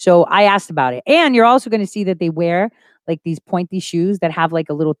 So I asked about it. And you're also going to see that they wear like these pointy shoes that have like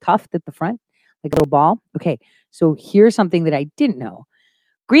a little tuft at the front, like a little ball. Okay, so here's something that I didn't know.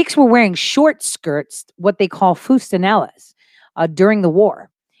 Greeks were wearing short skirts, what they call fustanellas, during the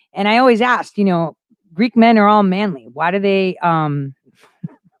war. And I always asked, Greek men are all manly. Why do they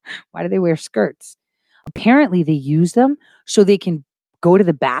wear skirts? Apparently they use them so they can go to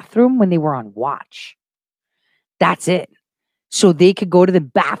the bathroom when they were on watch. That's it. So they could go to the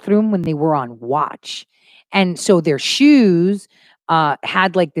bathroom when they were on watch. And so their shoes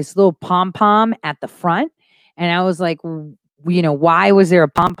had like this little pom-pom at the front. And I was like, why was there a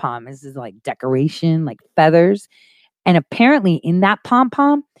pom-pom? This is like decoration, like feathers. And apparently in that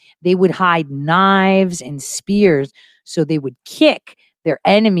pom-pom, they would hide knives and spears so they would kick their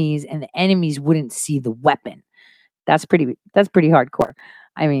enemies and the enemies wouldn't see the weapon. That's pretty hardcore.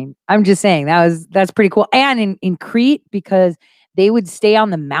 I mean, I'm just saying that's pretty cool. And in Crete, because they would stay on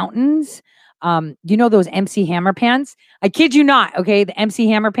the mountains, those MC Hammer pants? I kid you not, okay? The MC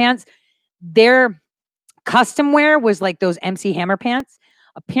Hammer pants, their custom wear was like those MC Hammer pants.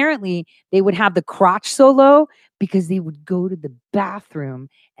 apparently they would have the crotch so low because they would go to the bathroom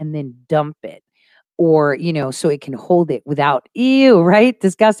and then dump it, or, so it can hold it without, ew, right?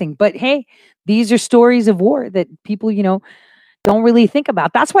 Disgusting. But hey, these are stories of war that people, don't really think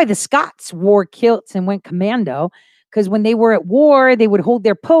about. That's why the Scots wore kilts and went commando, because when they were at war, they would hold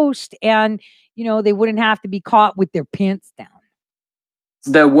their post and, they wouldn't have to be caught with their pants down.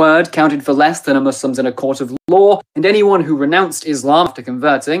 Their word counted for less than a Muslim's in a court of law, and anyone who renounced Islam after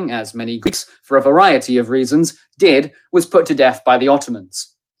converting, as many Greeks, for a variety of reasons, did, was put to death by the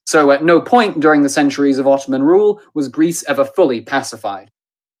Ottomans. So at no point during the centuries of Ottoman rule was Greece ever fully pacified.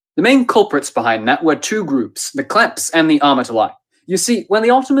 The main culprits behind that were two groups, the Kleps and the Armatolai. You see, when the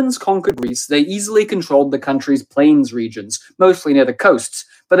Ottomans conquered Greece, they easily controlled the country's plains regions, mostly near the coasts,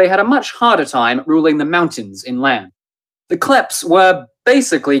 but they had a much harder time ruling the mountains inland. The Kleps were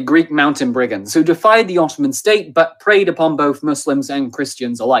basically Greek mountain brigands who defied the Ottoman state but preyed upon both Muslims and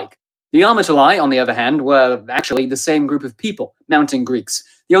Christians alike. The Armatolai, on the other hand, were actually the same group of people, mountain Greeks,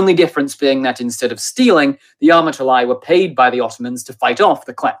 the only difference being that instead of stealing, the Armatolai were paid by the Ottomans to fight off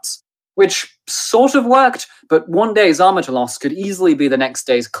the Kleps, which sort of worked, but one day's Armatolos could easily be the next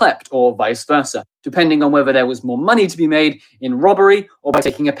day's Klept, or vice versa, depending on whether there was more money to be made in robbery or by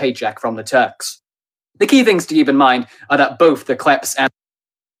taking a paycheck from the Turks. The key things to keep in mind are that both the Kleps and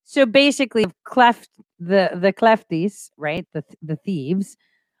So basically, the Kleftis, right, the thieves,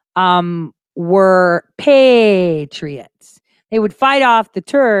 were patriots. They would fight off the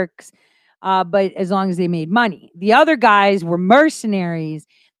Turks, but as long as they made money. The other guys were mercenaries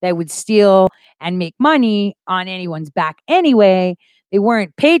that would steal and make money on anyone's back anyway. They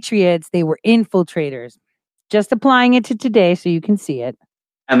weren't patriots, they were infiltrators. Just applying it to today so you can see it.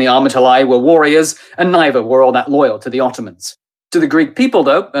 And the Armatolai were warriors, and neither were all that loyal to the Ottomans. To the Greek people,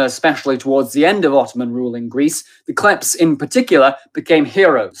 though, especially towards the end of Ottoman rule in Greece, the Kleps in particular became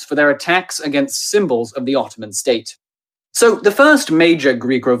heroes for their attacks against symbols of the Ottoman state. So the first major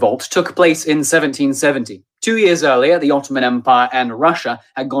Greek revolt took place in 1770. 2 years earlier, the Ottoman Empire and Russia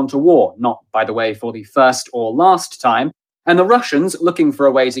had gone to war, not, by the way, for the first or last time, and the Russians, looking for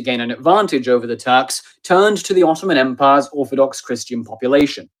a way to gain an advantage over the Turks, turned to the Ottoman Empire's Orthodox Christian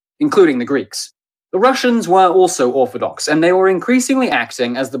population, including the Greeks. The Russians were also Orthodox, and they were increasingly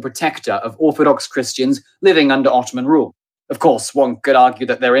acting as the protector of Orthodox Christians living under Ottoman rule. Of course, one could argue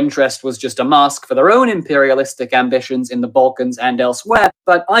that their interest was just a mask for their own imperialistic ambitions in the Balkans and elsewhere,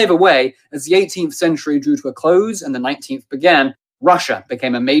 but either way, as the 18th century drew to a close and the 19th began, Russia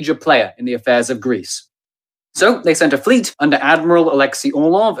became a major player in the affairs of Greece. So they sent a fleet under Admiral Alexei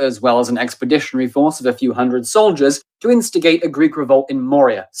Orlov, as well as an expeditionary force of a few hundred soldiers, to instigate a Greek revolt in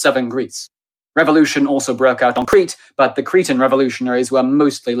Moria, southern Greece. Revolution also broke out on Crete, but the Cretan revolutionaries were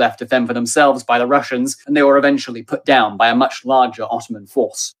mostly left to fend for themselves by the Russians, and they were eventually put down by a much larger Ottoman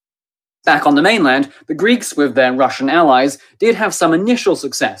force. Back on the mainland, the Greeks, with their Russian allies, did have some initial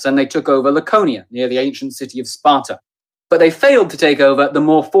success, and they took over Laconia, near the ancient city of Sparta. But they failed to take over the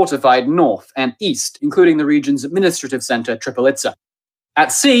more fortified north and east, including the region's administrative center, Tripolitsa.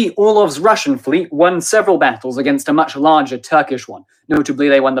 At sea, Orlov's Russian fleet won several battles against a much larger Turkish one. Notably,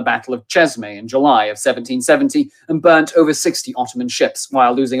 they won the Battle of Chesme in July of 1770 and burnt over 60 Ottoman ships,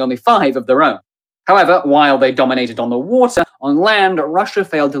 while losing only 5 of their own. However, while they dominated on the water, on land, Russia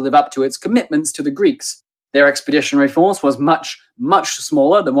failed to live up to its commitments to the Greeks. Their expeditionary force was much, much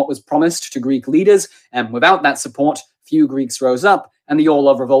smaller than what was promised to Greek leaders, and without that support, few Greeks rose up, and the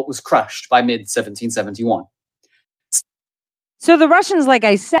Orlov revolt was crushed by mid-1771. So the Russians, like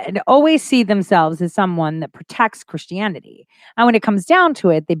I said, always see themselves as someone that protects Christianity. And when it comes down to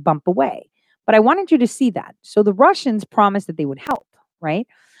it, they bump away. But I wanted you to see that. So the Russians promised that they would help, right?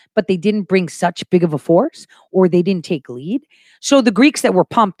 But they didn't bring such big of a force, or they didn't take lead. So the Greeks that were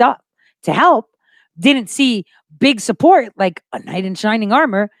pumped up to help didn't see big support, like a knight in shining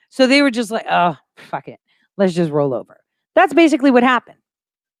armor. So they were just like, oh, fuck it. Let's just roll over. That's basically what happened.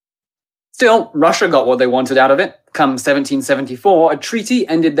 Still, Russia got what they wanted out of it. Come 1774, a treaty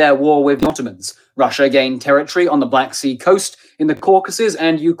ended their war with the Ottomans. Russia gained territory on the Black Sea coast, in the Caucasus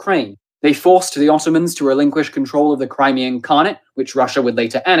and Ukraine. They forced the Ottomans to relinquish control of the Crimean Khanate, which Russia would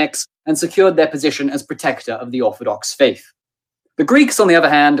later annex, and secured their position as protector of the Orthodox faith. The Greeks, on the other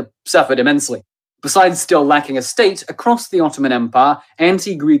hand, suffered immensely. Besides still lacking a state, across the Ottoman Empire,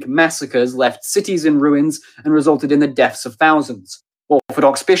 anti-Greek massacres left cities in ruins and resulted in the deaths of thousands.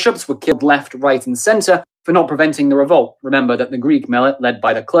 Orthodox bishops were killed left, right, and center for not preventing the revolt. Remember that the Greek millet, led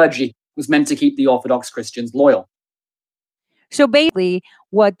by the clergy, was meant to keep the Orthodox Christians loyal. So basically,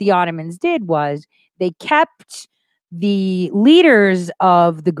 what the Ottomans did was they kept the leaders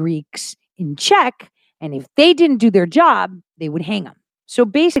of the Greeks in check, and if they didn't do their job, they would hang them. So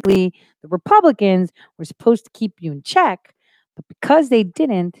basically, the Republicans were supposed to keep you in check, but because they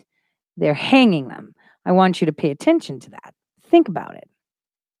didn't, they're hanging them. I want you to pay attention to that. Think about it.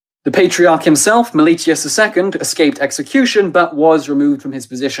 The patriarch himself, Meletius II, escaped execution but was removed from his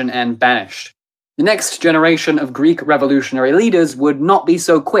position and banished. The next generation of Greek revolutionary leaders would not be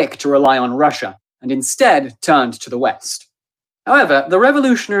so quick to rely on Russia, and instead turned to the West. However, the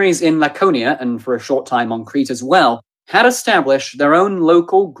revolutionaries in Laconia, and for a short time on Crete as well, had established their own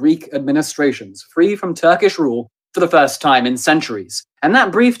local Greek administrations, free from Turkish rule, for the first time in centuries, and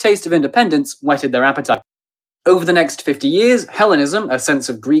that brief taste of independence whetted their appetite. Over the next 50 years, Hellenism, a sense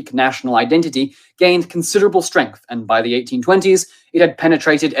of Greek national identity, gained considerable strength, and by the 1820s, it had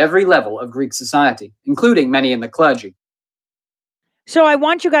penetrated every level of Greek society, including many in the clergy. So I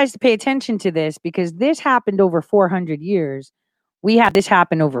want you guys to pay attention to this because this happened over 400 years. We had this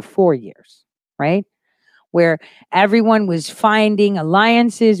happen over 4 years, right? Where everyone was finding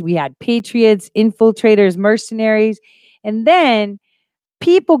alliances. We had patriots, infiltrators, mercenaries, and then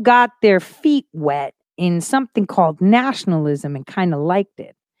people got their feet wet in something called nationalism and kind of liked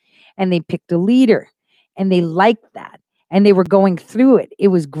it. And they picked a leader and they liked that. And they were going through it. It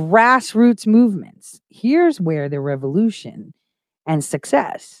was grassroots movements. Here's where the revolution and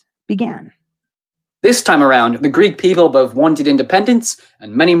success began. This time around, the Greek people both wanted independence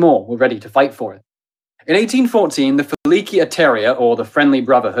and many more were ready to fight for it. In 1814, the Philiki Ateria, or the Friendly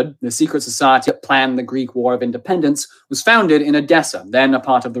Brotherhood, the secret society that planned the Greek War of Independence, was founded in Edessa, then a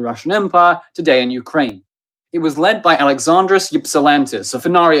part of the Russian Empire, today in Ukraine. It was led by Alexandros Ypsilantis, a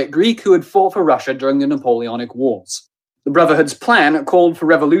Phanariot Greek who had fought for Russia during the Napoleonic Wars. The Brotherhood's plan called for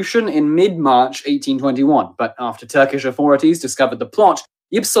revolution in mid-March 1821, but after Turkish authorities discovered the plot,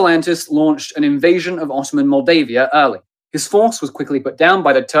 Ypsilantis launched an invasion of Ottoman Moldavia early. His force was quickly put down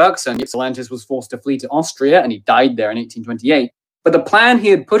by the Turks, and Ypsilantis was forced to flee to Austria, and he died there in 1828. But the plan he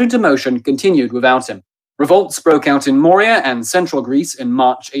had put into motion continued without him. Revolts broke out in Moria and central Greece in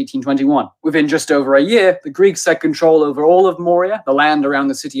March 1821. Within just over a year, the Greeks had control over all of Moria, the land around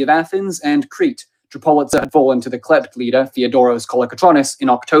the city of Athens, and Crete. Tripolitsa had fallen to the Klept leader, Theodoros Kolokotronis, in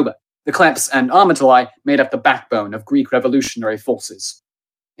October. The Klepts and Armatolai made up the backbone of Greek revolutionary forces.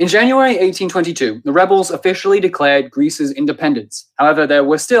 In January 1822, the rebels officially declared Greece's independence. However, there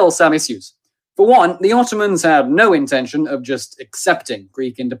were still some issues. For one, the Ottomans had no intention of just accepting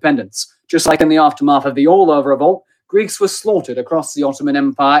Greek independence. Just like in the aftermath of the Orlov Revolt, Greeks were slaughtered across the Ottoman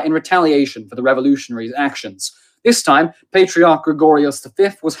Empire in retaliation for the revolutionaries' actions. This time, Patriarch Gregorios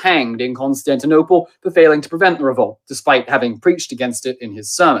V was hanged in Constantinople for failing to prevent the revolt, despite having preached against it in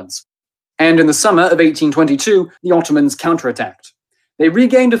his sermons. And in the summer of 1822, the Ottomans counterattacked. They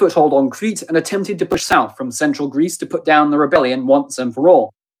regained a foothold on Crete and attempted to push south from central Greece to put down the rebellion once and for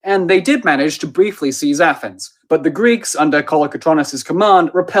all. And they did manage to briefly seize Athens, but the Greeks, under Kolokotronis'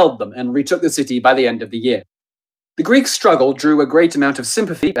 command, repelled them and retook the city by the end of the year. The Greek struggle drew a great amount of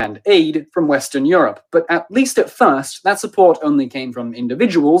sympathy and aid from Western Europe, but at least at first, that support only came from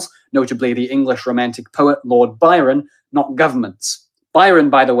individuals, notably the English Romantic poet Lord Byron, not governments. Byron,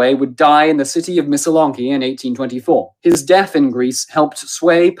 by the way, would die in the city of Missolonghi in 1824. His death in Greece helped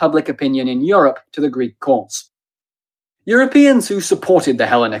sway public opinion in Europe to the Greek cause. Europeans who supported the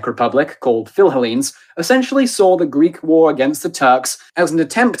Hellenic Republic, called Philhellenes, essentially saw the Greek war against the Turks as an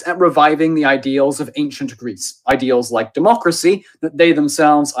attempt at reviving the ideals of ancient Greece, ideals like democracy that they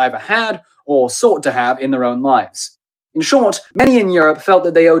themselves either had or sought to have in their own lives. In short, many in Europe felt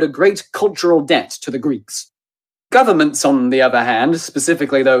that they owed a great cultural debt to the Greeks. Governments, on the other hand,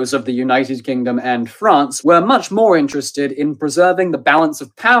 specifically those of the United Kingdom and France, were much more interested in preserving the balance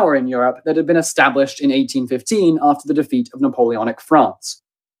of power in Europe that had been established in 1815 after the defeat of Napoleonic France.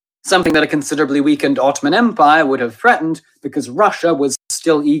 Something that a considerably weakened Ottoman Empire would have threatened because Russia was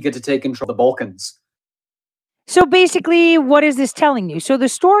still eager to take control of the Balkans. So basically, what is this telling you? So the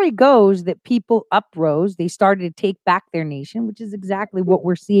story goes that people uprose. They started to take back their nation, which is exactly what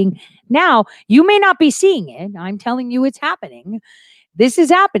we're seeing now. You may not be seeing it. I'm telling you it's happening. This is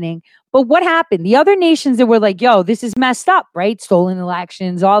happening. But what happened? The other nations that were like, yo, this is messed up, right? Stolen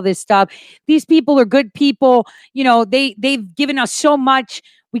elections, all this stuff. These people are good people. You know, they've given us so much.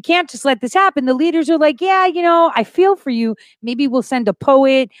 We can't just let this happen. The leaders are like, yeah, you know, I feel for you. Maybe we'll send a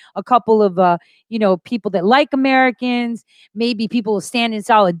poet, a couple of, people that like Americans. Maybe people will stand in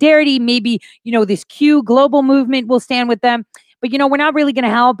solidarity. Maybe, this Q global movement will stand with them. But, we're not really going to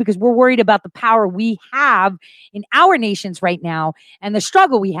help because we're worried about the power we have in our nations right now and the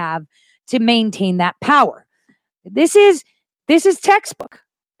struggle we have to maintain that power. This is textbook.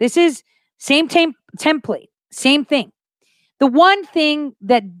 This is same template, same thing. The one thing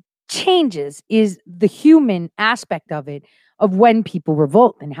that changes is the human aspect of it, of when people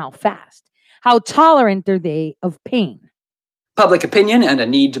revolt and how fast. How tolerant are they of pain? Public opinion and a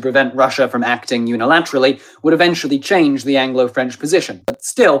need to prevent Russia from acting unilaterally would eventually change the Anglo-French position, but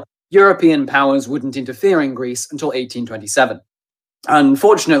still, European powers wouldn't interfere in Greece until 1827.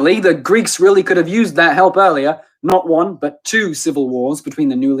 Unfortunately, the Greeks really could have used that help earlier. Not one, but two civil wars between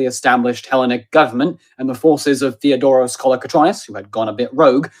the newly established Hellenic government and the forces of Theodoros Kolokotronis, who had gone a bit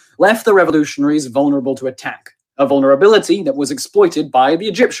rogue, left the revolutionaries vulnerable to attack, a vulnerability that was exploited by the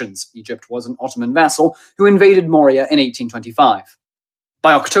Egyptians. Egypt was an Ottoman vassal who invaded Morea in 1825.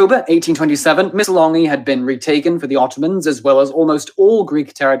 By October 1827, Missolonghi had been retaken for the Ottomans, as well as almost all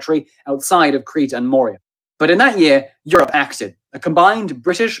Greek territory outside of Crete and Morea. But in that year, Europe acted. A combined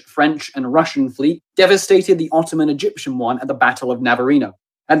British, French, and Russian fleet devastated the Ottoman-Egyptian one at the Battle of Navarino.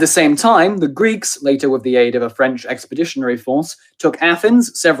 At the same time, the Greeks, later with the aid of a French expeditionary force, took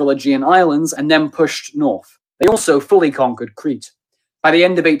Athens, several Aegean islands, and then pushed north. They also fully conquered Crete. By the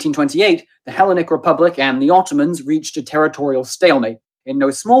end of 1828, the Hellenic Republic and the Ottomans reached a territorial stalemate, in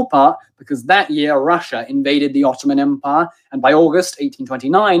no small part because that year Russia invaded the Ottoman Empire, and by August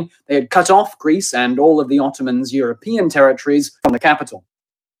 1829, they had cut off Greece and all of the Ottomans' European territories from the capital.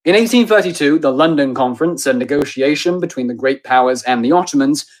 In 1832, the London Conference, a negotiation between the great powers and the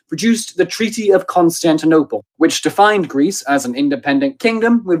Ottomans, produced the Treaty of Constantinople, which defined Greece as an independent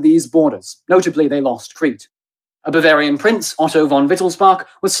kingdom with these borders. Notably, they lost Crete. A Bavarian prince, Otto von Wittelsbach,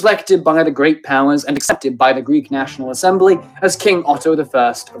 was selected by the great powers and accepted by the Greek National Assembly as King Otto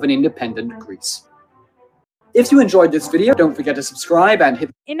I of an independent Greece. If you enjoyed this video, don't forget to subscribe and hit...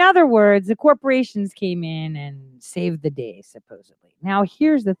 In other words, the corporations came in and saved the day, supposedly. Now,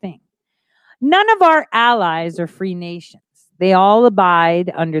 here's the thing. None of our allies are free nations. They all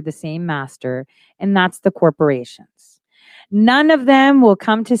abide under the same master, and that's the corporations. None of them will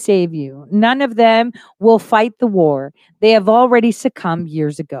come to save you. None of them will fight the war. They have already succumbed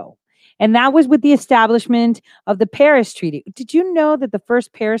years ago. And that was with the establishment of the Paris Treaty. Did you know that the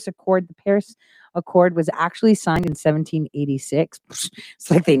first Paris Accord, was actually signed in 1786? It's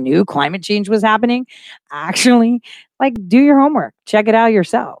like they knew climate change was happening. Actually, like, do your homework. Check it out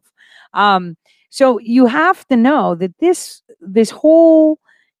yourself. So you have to know that this whole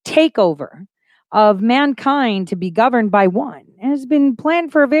takeover of mankind to be governed by one has been planned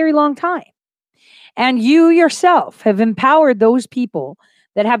for a very long time. And you yourself have empowered those people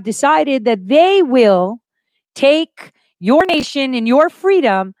that have decided that they will take your nation and your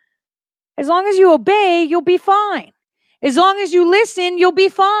freedom. As long as you obey, you'll be fine. As long as you listen, you'll be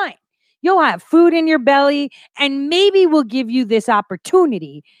fine. You'll have food in your belly, and maybe we'll give you this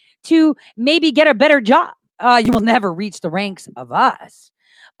opportunity to maybe get a better job. You will never reach the ranks of us.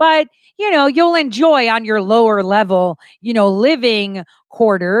 But, you'll enjoy on your lower level, living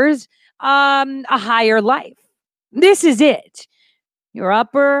quarters, a higher life. This is it. Your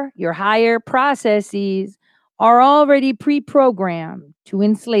upper, your higher processes are already pre-programmed to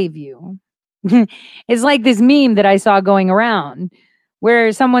enslave you. It's like this meme that I saw going around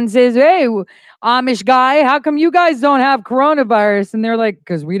where someone says, "Hey, Amish guy, how come you guys don't have coronavirus?" And they're like,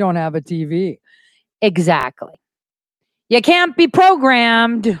 "Because we don't have a TV." Exactly. You can't be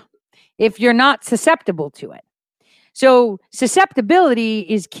programmed if you're not susceptible to it. So susceptibility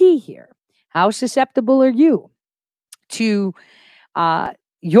is key here. How susceptible are you to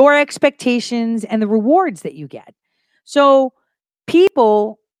your expectations and the rewards that you get? So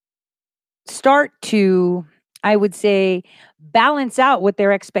people start to, I would say, balance out what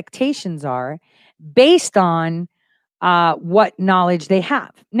their expectations are based on what knowledge they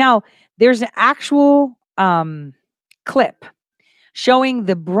have. Now, there's an actual clip showing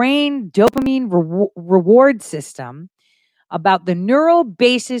the brain dopamine reward system about the neural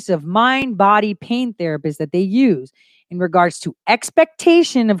basis of mind-body pain therapists that they use in regards to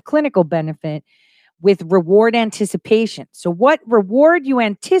expectation of clinical benefit with reward anticipation. So what reward you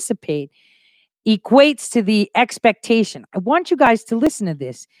anticipate equates to the expectation. I want you guys to listen to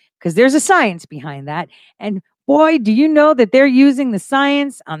this because there's a science behind that. And boy, do you know that they're using the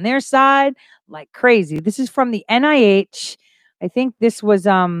science on their side like crazy. This is from the NIH. I think this was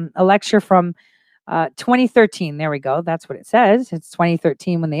a lecture from 2013. There we go. That's what it says. It's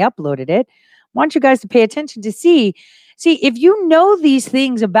 2013 when they uploaded it. I want you guys to pay attention to see if you know these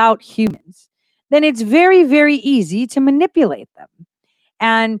things about humans, then it's very, very easy to manipulate them.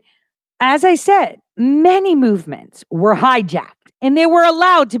 And as I said, many movements were hijacked, and they were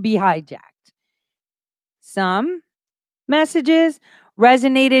allowed to be hijacked. Some messages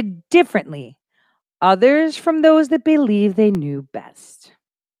resonated differently, others from those that believe they knew best.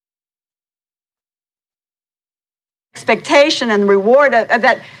 Expectation and reward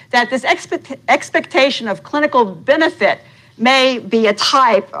that this expectation of clinical benefit may be a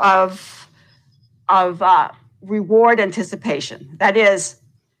type of reward anticipation. That is,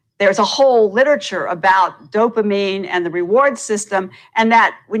 there's a whole literature about dopamine and the reward system, and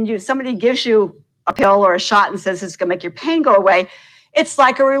that when somebody gives you a pill or a shot and says it's going to make your pain go away, it's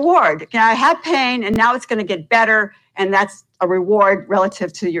like a reward. I had pain, and now it's going to get better, and that's a reward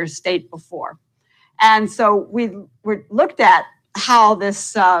relative to your state before. And so we looked at how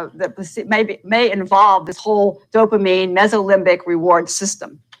this may involve this whole dopamine mesolimbic reward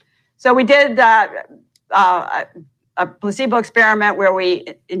system. So we did a placebo experiment where we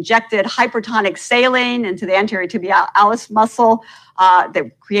injected hypertonic saline into the anterior tibialis muscle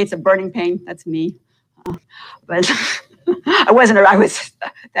that creates a burning pain. That's me. But I was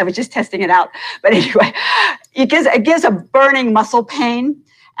just testing it out. But anyway, it gives a burning muscle pain.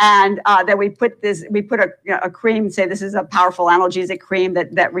 And then we put a cream, say this is a powerful analgesic cream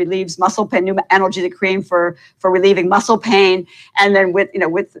that relieves muscle pain, new analgesic cream for relieving muscle pain. And then with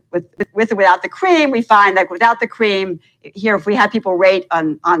or without the cream, we find that without the cream, here if we had people rate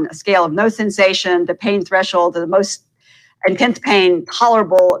on a scale of no sensation, the pain threshold, to the most intense pain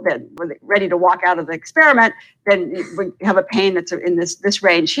tolerable, that we're ready to walk out of the experiment, then we have a pain that's in this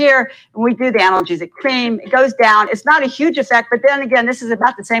range here. And we do the analgesic cream, it goes down. It's not a huge effect, but then again, this is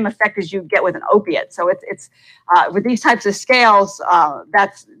about the same effect as you get with an opiate. So it's with these types of scales,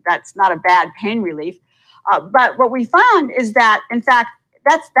 that's not a bad pain relief. But what we found is that, in fact,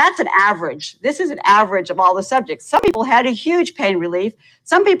 that's an average. This is an average of all the subjects. Some people had a huge pain relief.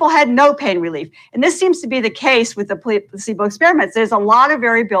 Some people had no pain relief. And this seems to be the case with the placebo experiments. There's a lot of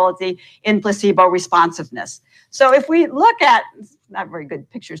variability in placebo responsiveness. So if we look at, not very good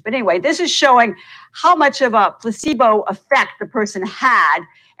pictures, but anyway, this is showing how much of a placebo effect the person had.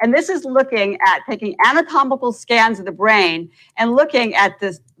 And this is looking at taking anatomical scans of the brain and looking at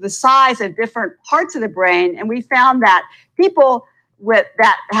the size of different parts of the brain. And we found that people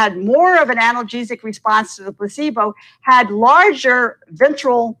that had more of an analgesic response to the placebo had larger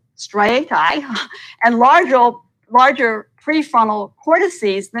ventral striati and larger prefrontal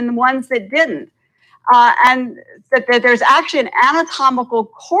cortices than the ones that didn't. And that there's actually an anatomical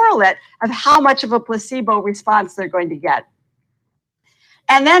correlate of how much of a placebo response they're going to get.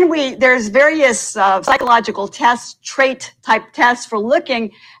 And then there's various psychological tests, trait type tests for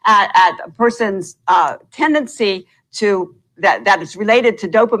looking at a person's tendency to that is related to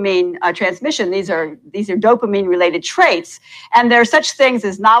dopamine transmission. These are dopamine related traits. And there are such things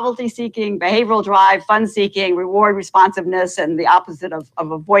as novelty seeking, behavioral drive, fun seeking, reward responsiveness, and the opposite of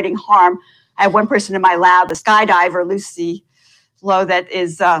avoiding harm. I have one person in my lab, a skydiver, Lucy Flo,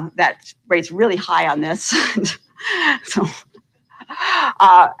 that rates really high on this. So,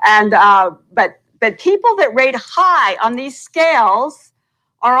 but people that rate high on these scales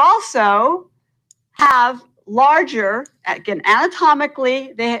are also have larger, again,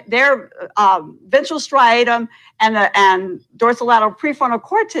 anatomically, their ventral striatum and dorsolateral prefrontal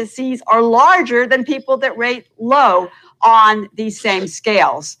cortices are larger than people that rate low on these same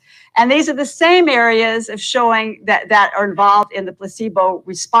scales. And these are the same areas of showing that are involved in the placebo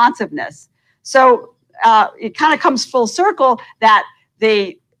responsiveness. So it kind of comes full circle that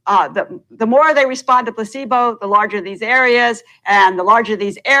the more they respond to placebo, the larger these areas, and the larger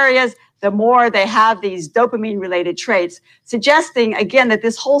these areas, the more they have these dopamine-related traits, suggesting, again, that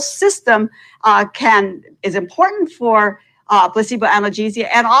this whole system is important for placebo analgesia,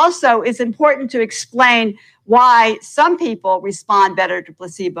 and also is important to explain why some people respond better to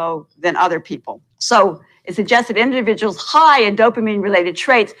placebo than other people. So it suggests that individuals high in dopamine-related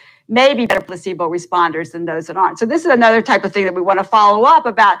traits may be better placebo responders than those that aren't. So this is another type of thing that we want to follow up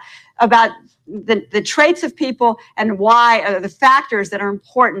about the traits of people and why are the factors that are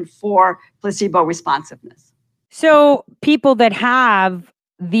important for placebo responsiveness. So people that have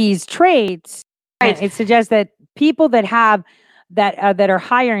these traits, it suggests that people that have that are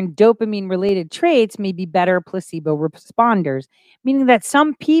higher in dopamine related traits may be better placebo responders, meaning that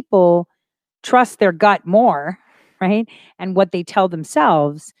some people trust their gut more, right? And what they tell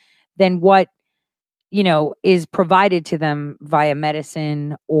themselves than what is provided to them via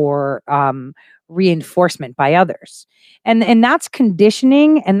medicine or reinforcement by others. And that's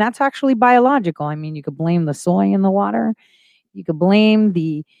conditioning, and that's actually biological. I mean, you could blame the soy in the water, you could blame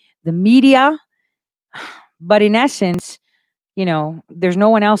the media, but in essence, there's no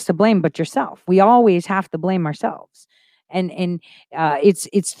one else to blame but yourself. We always have to blame ourselves. And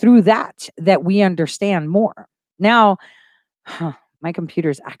it's through that we understand more. Now, my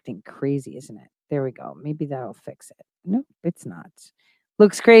computer's acting crazy, isn't it? There we go. Maybe that'll fix it. No, it's not.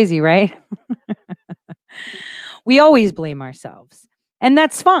 Looks crazy, right? We always blame ourselves. And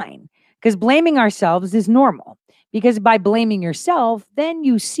that's fine, because blaming ourselves is normal, Because by blaming yourself, then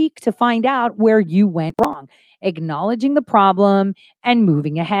you seek to find out where you went wrong, acknowledging the problem and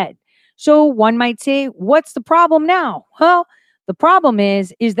moving ahead. So one might say, what's the problem now? Well, the problem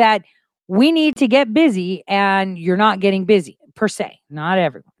is that we need to get busy and you're not getting busy per se, not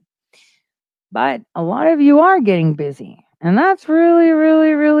everyone. But a lot of you are getting busy, and that's really,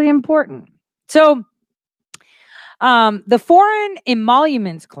 really, really important. So the Foreign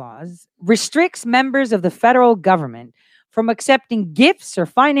Emoluments Clause restricts members of the federal government from accepting gifts or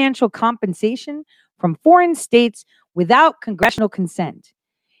financial compensation from foreign states without congressional consent.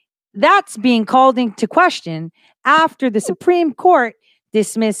 That's being called into question after the Supreme Court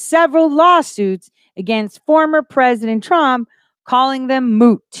dismissed several lawsuits against former President Trump, calling them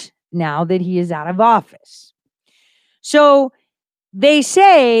moot now that he is out of office. So they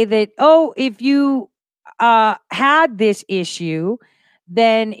say that, if you had this issue,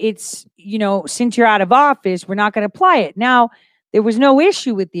 then it's, since you're out of office, we're not going to apply it. Now, there was no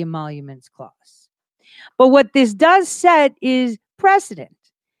issue with the Emoluments Clause. But what this does set is precedent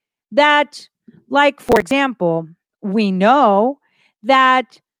that, like, for example, we know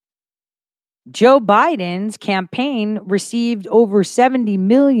that Joe Biden's campaign received over $70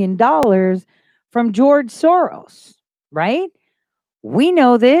 million from George Soros, right? We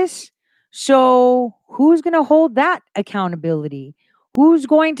know this. So who's going to hold that accountability? Who's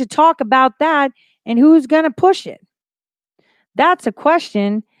going to talk about that? And who's going to push it? That's a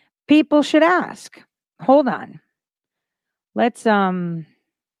question people should ask. Hold on. Let's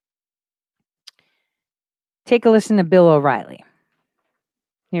take a listen to Bill O'Reilly.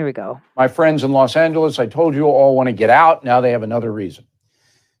 Here we go. My friends in Los Angeles, I told you all want to get out. Now they have another reason.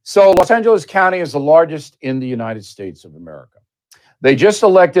 So Los Angeles County is the largest in the United States of America. They just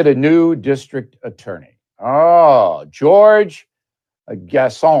elected a new district attorney. Oh, George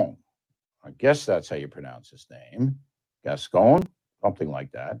Gascon. I guess that's how you pronounce his name. Gascon, something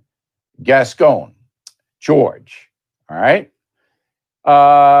like that. Gascon. George. All right.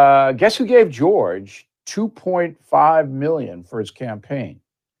 Guess who gave George $2.5 million for his campaign?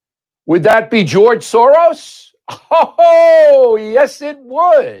 Would that be George Soros? Oh, yes, it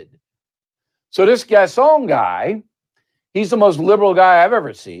would. So this Gascon guy, he's the most liberal guy I've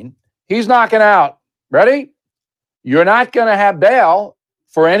ever seen. He's knocking out. Ready? You're not going to have bail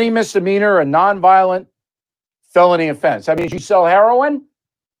for any misdemeanor or nonviolent felony offense. That means you sell heroin,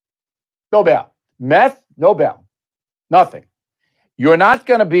 no bail. Meth, no bail. Nothing. You're not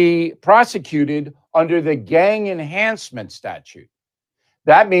going to be prosecuted under the gang enhancement statute.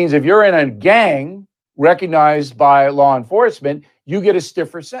 That means if you're in a gang recognized by law enforcement, you get a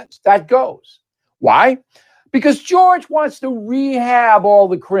stiffer sentence. That goes. Why? Because George wants to rehab all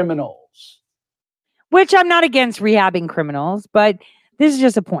the criminals. Which I'm not against rehabbing criminals, but this is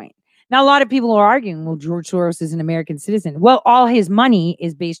just a point. Now, a lot of people are arguing, well, George Soros is an American citizen. Well, all his money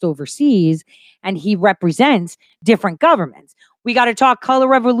is based overseas, and he represents different governments. We got to talk color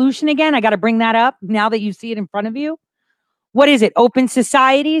revolution again. I got to bring that up now that you see it in front of you. What is it? Open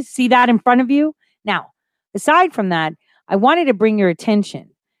societies? See that in front of you? Now, aside from that, I wanted to bring your attention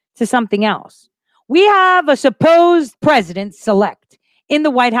to something else. We have a supposed president-elect in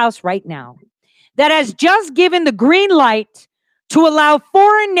the White House right now that has just given the green light to allow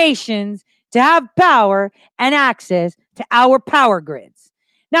foreign nations to have power and access to our power grids.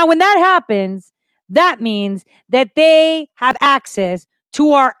 Now, when that happens, that means that they have access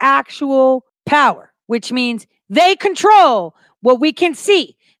to our actual power, which means they control what we can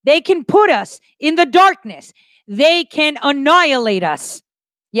see. They can put us in the darkness. They can annihilate us.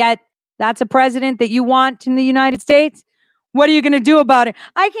 Yet, that's a president that you want in the United States? What are you going to do about it?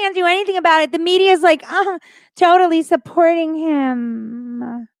 I can't do anything about it. The media is like, totally supporting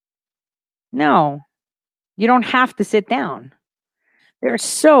him. No, you don't have to sit down. There are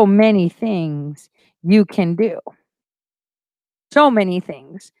so many things you can do. So many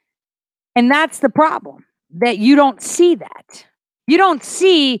things. And that's the problem, that you don't see that. You don't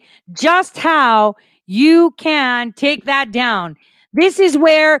see just how you can take that down. This is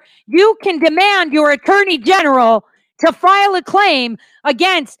where you can demand your attorney general to file a claim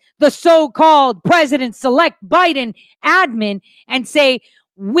against the so-called president-elect Biden admin and say,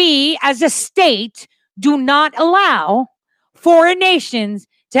 we as a state do not allow foreign nations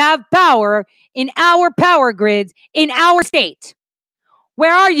to have power in our power grids in our state.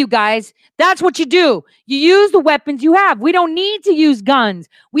 Where are you guys? That's what you do. You use the weapons you have. We don't need to use guns.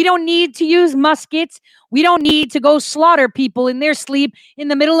 We don't need to use muskets. We don't need to go slaughter people in their sleep in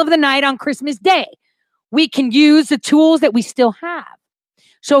the middle of the night on Christmas Day. We can use the tools that we still have.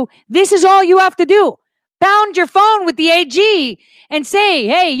 So this is all you have to do. Pound your phone with the AG and say,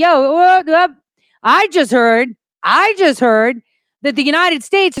 hey, yo, I just heard I just heard that the United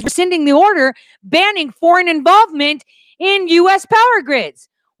States is rescinding the order banning foreign involvement in U.S. power grids.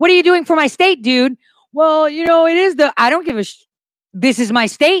 What are you doing for my state, dude? Well, it is I don't give a this is my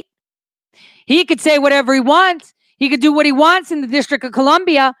state. He could say whatever he wants. He could do what he wants in the District of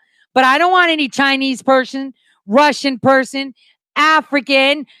Columbia, but I don't want any Chinese person, Russian person,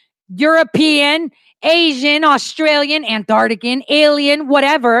 African, European, Asian, Australian, Antarctican, alien,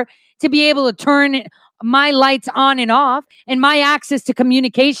 whatever, to be able to turn my lights on and off and my access to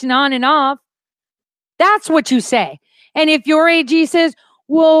communication on and off. That's what you say. And if your AG says,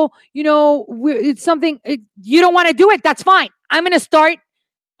 well, it's something, you don't want to do it, that's fine. I'm going to start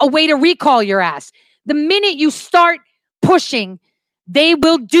a way to recall your ass. The minute you start pushing, they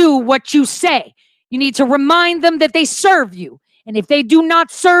will do what you say. You need to remind them that they serve you. And if they do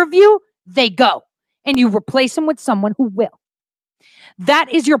not serve you, they go. And you replace them with someone who will.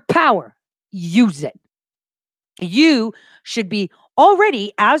 That is your power. Use it. You should be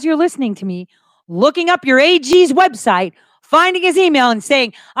already, as you're listening to me, looking up your AG's website, finding his email and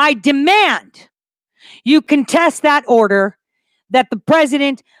saying, I demand you contest that order that the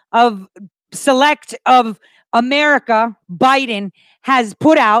president of America, Biden, has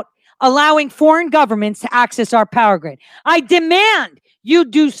put out, allowing foreign governments to access our power grid. I demand you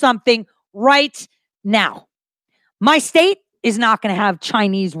do something right now. My state is not going to have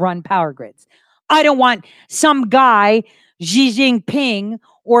Chinese-run power grids. I don't want some guy, Xi Jinping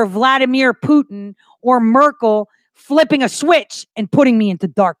or Vladimir Putin or Merkel, flipping a switch and putting me into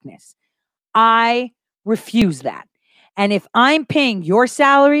darkness. I refuse that. And if I'm paying your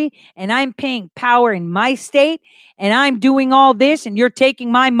salary and I'm paying power in my state and I'm doing all this and you're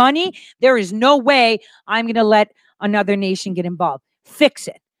taking my money, there is no way I'm going to let another nation get involved. Fix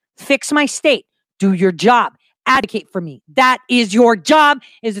it. Fix my state. Do your job. Advocate for me. That is your job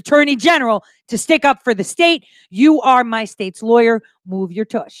as Attorney General, to stick up for the state. You are my state's lawyer. Move your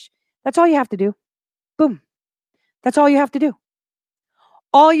tush. That's all you have to do. Boom. That's all you have to do.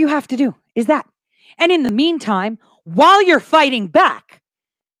 All you have to do is that. And in the meantime, while you're fighting back,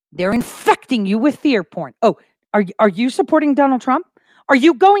 they're infecting you with fear porn. Oh, are you supporting Donald Trump? Are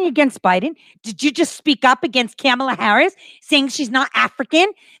you going against Biden? Did you just speak up against Kamala Harris, saying she's not African,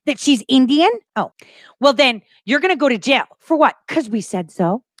 that she's Indian? Oh, well then you're going to go to jail. For what? Because we said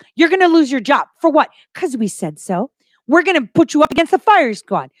so. You're going to lose your job. For what? Because we said so. We're going to put you up against the fire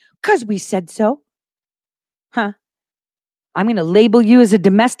squad. Because we said so. Huh? I'm going to label you as a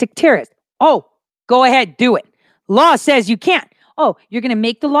domestic terrorist. Oh, go ahead, do it. Law says you can't. Oh, you're going to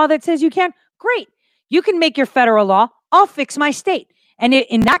make the law that says you can't? Great. You can make your federal law. I'll fix my state. And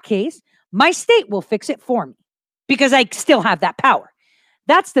in that case, my state will fix it for me because I still have that power.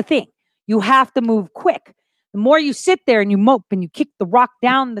 That's the thing. You have to move quick. The more you sit there and you mope and you kick the rock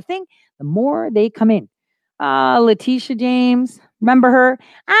down the thing, the more they come in. Letitia James, remember her?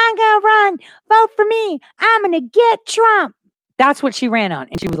 I'm going to run. Vote for me. I'm going to get Trump. That's what she ran on,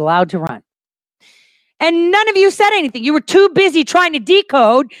 and she was allowed to run. And none of you said anything. You were too busy trying to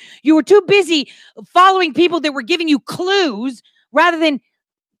decode. You were too busy following people that were giving you clues rather than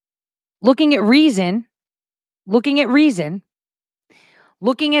looking at reason, looking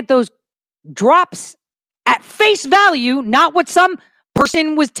at those drops at face value, not what some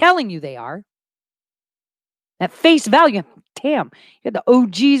person was telling you they are. At face value, damn, you had the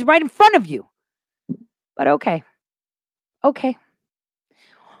OGs right in front of you. But okay.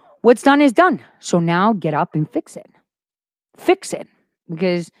 What's done is done. So now get up and fix it. Fix it.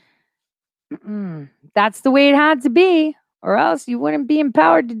 Because that's the way it had to be. Or else you wouldn't be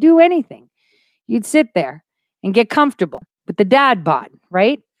empowered to do anything. You'd sit there and get comfortable with the dad bod,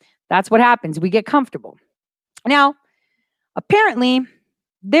 right? That's what happens. We get comfortable. Now, apparently,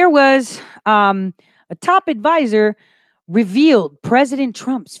 there was a top advisor revealed President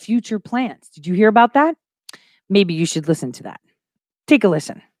Trump's future plans. Did you hear about that? Maybe you should listen to that. Take a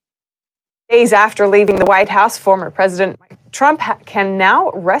listen. Days after leaving the White House, former President Trump can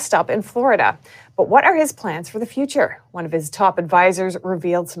now rest up in Florida. But what are his plans for the future? One of his top advisors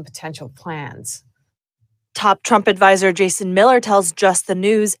revealed some potential plans. Top Trump advisor Jason Miller tells Just the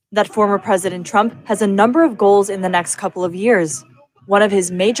News that former President Trump has a number of goals in the next couple of years. One of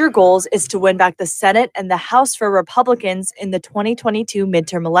his major goals is to win back the Senate and the House for Republicans in the 2022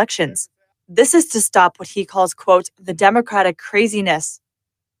 midterm elections. This is to stop what he calls, quote, the Democratic craziness.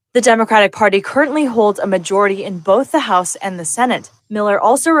 The Democratic Party currently holds a majority in both the House and the Senate. Miller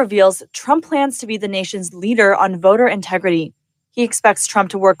also reveals Trump plans to be the nation's leader on voter integrity. He expects Trump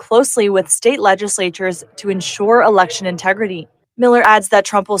to work closely with state legislatures to ensure election integrity. Miller adds that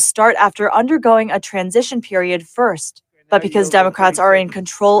Trump will start after undergoing a transition period first. But because Democrats are in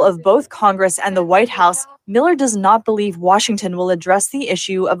control of both Congress and the White House, Miller does not believe Washington will address the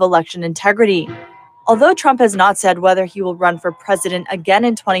issue of election integrity. Although Trump has not said whether he will run for president again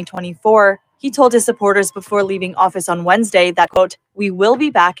in 2024, he told his supporters before leaving office on Wednesday that, quote, "we will be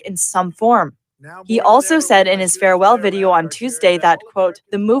back in some form." He also said in his farewell video on Tuesday that, quote,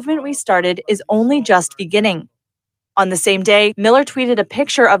 "the movement we started is only just beginning." On the same day, Miller tweeted a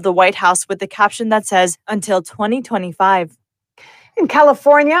picture of the White House with the caption that says, "until 2025. In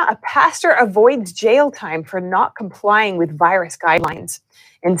California, a pastor avoids jail time for not complying with virus guidelines.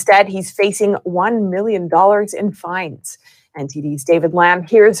 Instead, he's facing $1 million in fines. NTD's David Lamb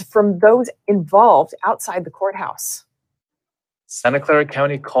hears from those involved outside the courthouse. Santa Clara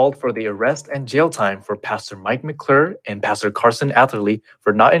County called for the arrest and jail time for Pastor Mike McClure and Pastor Carson Atherley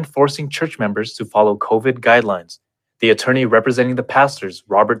for not enforcing church members to follow COVID guidelines. The attorney representing the pastors,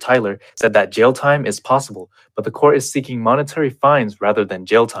 Robert Tyler, said that jail time is possible, but the court is seeking monetary fines rather than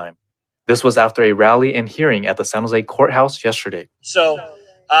jail time. This was after a rally and hearing at the San Jose courthouse yesterday. So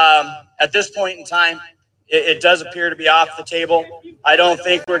at this point in time, it does appear to be off the table. I don't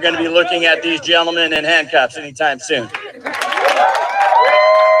think we're going to be looking at these gentlemen in handcuffs anytime soon.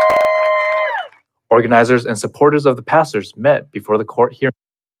 Organizers and supporters of the pastors met before the court hearing.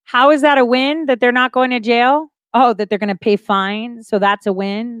 How is that a win that they're not going to jail? Oh, that they're going to pay fines. So that's a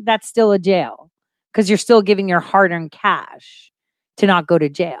win. That's still a jail because you're still giving your hard-earned cash to not go to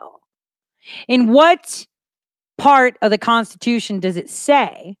jail. In what part of the Constitution does it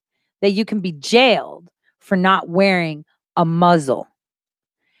say that you can be jailed for not wearing a muzzle?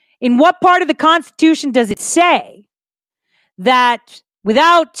 In what part of the Constitution does it say that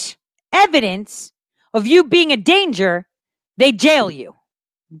without evidence of you being a danger, they jail you?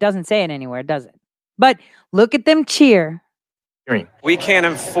 It doesn't say it anywhere, does it? But look at them cheer. We can't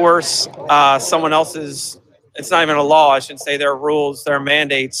enforce someone else's, it's not even a law, I should say, their rules, their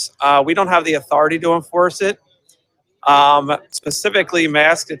mandates. We don't have the authority to enforce it. Specifically,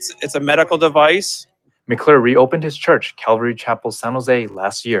 masks, it's a medical device. McClure reopened his church, Calvary Chapel, San Jose,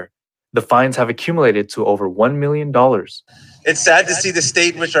 last year. The fines have accumulated to over $1 million. It's sad to see the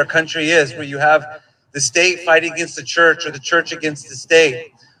state in which our country is, where you have the state fighting against the church or the church against the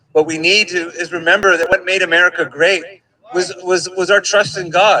state. What we need to is remember that what made America great was our trust in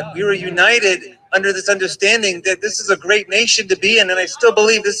God. We were united under this understanding that this is a great nation to be in, and I still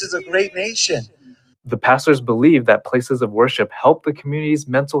believe this is a great nation. The pastors believe that places of worship help the community's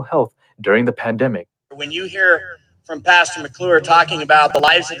mental health during the pandemic. When you hear from Pastor McClure talking about the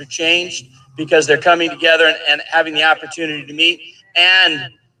lives that are changed because they're coming together and having the opportunity to meet,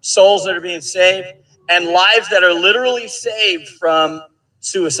 and souls that are being saved, and lives that are literally saved from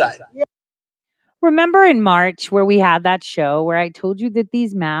suicide. Remember in March where we had that show where I told you that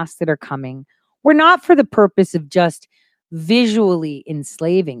these masks that are coming were not for the purpose of just visually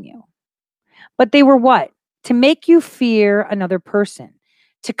enslaving you, but they were what? To make you fear another person,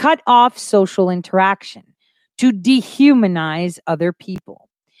 to cut off social interaction, to dehumanize other people.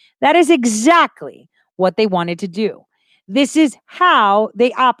 That is exactly what they wanted to do. This is how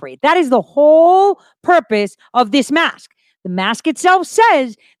they operate. That is the whole purpose of this mask. The mask itself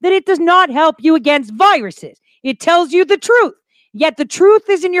says that it does not help you against viruses. It tells you the truth. Yet the truth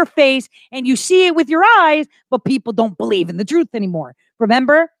is in your face and you see it with your eyes, but people don't believe in the truth anymore.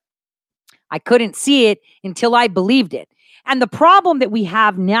 Remember? I couldn't see it until I believed it. And the problem that we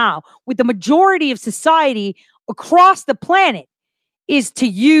have now with the majority of society across the planet is to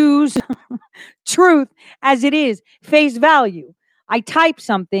use truth as it is, face value. I type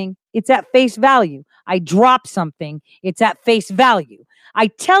something, it's at face value. I drop something, it's at face value. I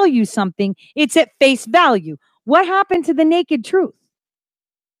tell you something, it's at face value. What happened to the naked truth?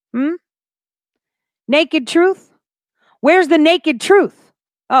 Naked truth? Where's the naked truth?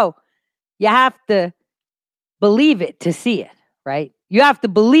 Oh, you have to believe it to see it, right? You have to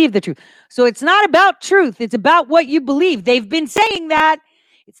believe the truth. So it's not about truth. It's about what you believe. They've been saying that.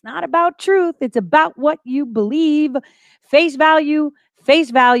 It's not about truth. It's about what you believe. Face value,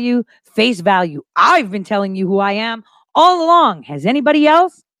 face value, face value. I've been telling you who I am all along. Has anybody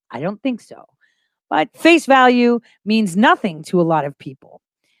else? I don't think so. But face value means nothing to a lot of people.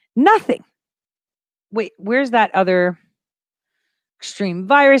 Nothing. Wait, where's that other extreme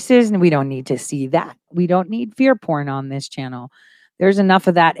viruses? And we don't need to see that. We don't need fear porn on this channel. There's enough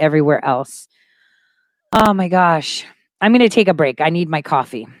of that everywhere else. Oh my gosh. I'm going to take a break. I need my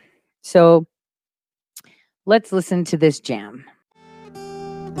coffee. So let's listen to this jam.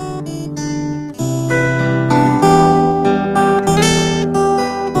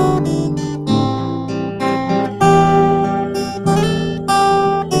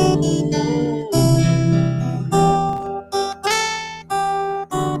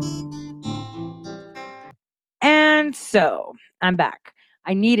 So I'm back.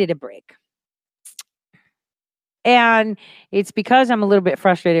 I needed a break. And it's because I'm a little bit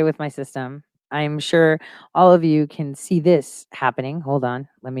frustrated with my system. I'm sure all of you can see this happening. Hold on.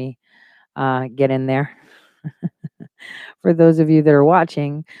 Let me get in there. For those of you that are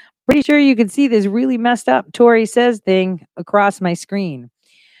watching, pretty sure you can see this really messed up Tory Says thing across my screen.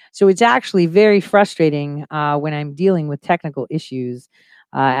 So it's actually very frustrating when I'm dealing with technical issues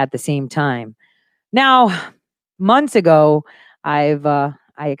at the same time. Now, months ago, I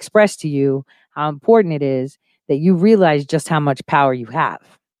expressed to you how important it is that you realize just how much power you have.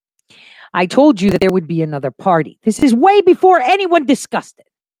 I told you that there would be another party. This is way before anyone discussed it,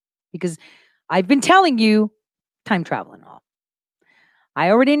 because I've been telling you time travel and all.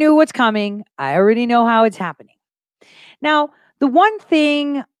 I already knew what's coming. I already know how it's happening. Now, the one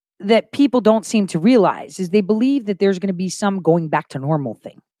thing that people don't seem to realize is they believe that there's going to be some going back to normal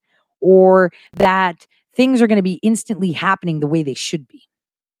thing, or that things are going to be instantly happening the way they should be.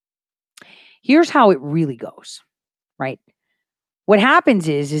 Here's how it really goes, right? What happens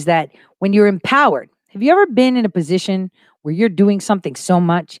is that when you're empowered, have you ever been in a position where you're doing something so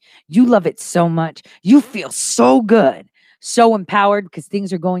much, you love it so much, you feel so good, so empowered because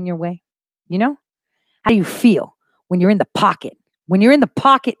things are going your way? You know? How do you feel when you're in the pocket? When you're in the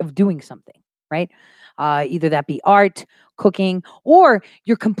pocket of doing something, right? Either that be art, cooking, or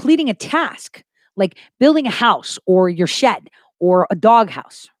you're completing a task like building a house or your shed or a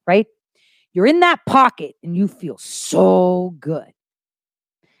doghouse, right? You're in that pocket and you feel so good.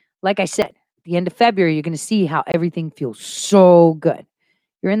 Like I said, at the end of February, you're going to see how everything feels so good.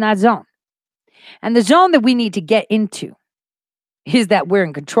 You're in that zone. And the zone that we need to get into is that we're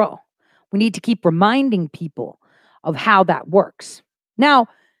in control. We need to keep reminding people of how that works. Now,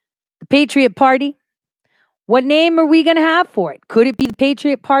 the Patriot Party, what name are we going to have for it? Could it be the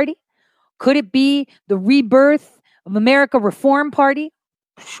Patriot Party? Could it be the Rebirth of America Reform Party?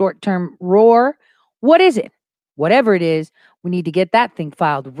 Short-term ROAR? What is it? Whatever it is, we need to get that thing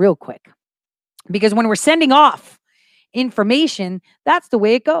filed real quick. Because when we're sending off information, that's the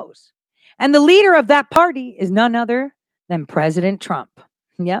way it goes. And the leader of that party is none other than President Trump.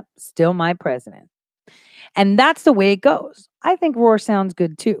 Yep, still my president. And that's the way it goes. I think ROAR sounds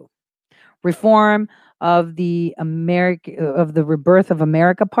good too. Reform of the Rebirth of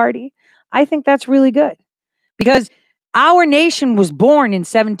America Party. I think that's really good. Because our nation was born in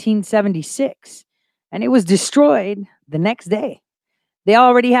 1776 and it was destroyed the next day. They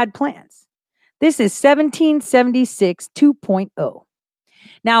already had plans. This is 1776 2.0.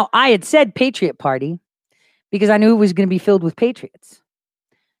 Now, I had said Patriot Party because I knew it was going to be filled with patriots.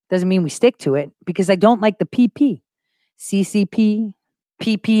 Doesn't mean we stick to it, because I don't like the PP. CCP,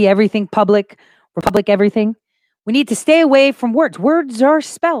 PP, everything public, Republic, everything. We need to stay away from words. Words are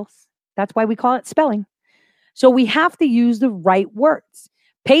spells. That's why we call it spelling. So we have to use the right words.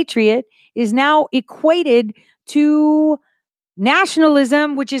 Patriot is now equated to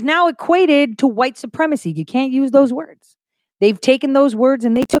nationalism, which is now equated to white supremacy. You can't use those words. They've taken those words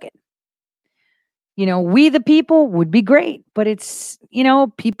and they took it. You know, we the people would be great, but it's, you know,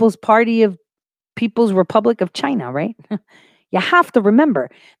 People's Party of People's Republic of China, right? You have to remember,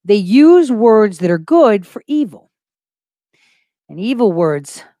 they use words that are good for evil and evil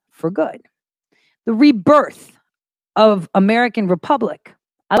words for good. The rebirth of American Republic.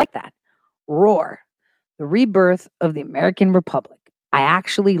 I like that. ROAR. The rebirth of the American Republic. I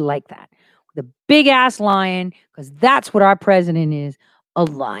actually like that. The big ass lion, because that's what our president is, a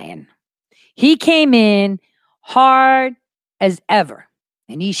lion. He came in hard as ever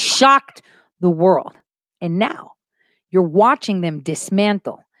and he shocked the world. And now you're watching them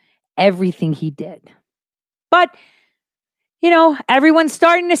dismantle everything he did. But, you know, everyone's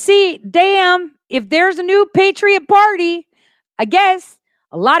starting to see, damn, if there's a new Patriot Party, I guess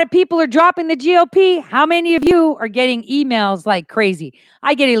a lot of people are dropping the GOP. How many of you are getting emails like crazy?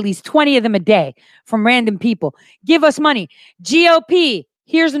 I get at least 20 of them a day from random people. Give us money. GOP,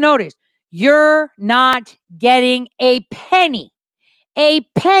 here's a notice. You're not getting a penny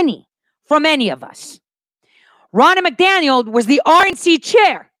from any of us. Ronna McDaniel was the RNC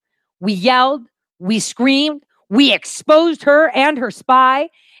chair. We yelled, we screamed, we exposed her and her spy,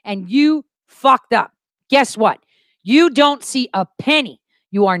 and you fucked up. Guess what? You don't see a penny.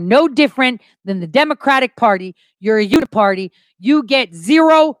 You are no different than the Democratic Party. You're a uniparty. You get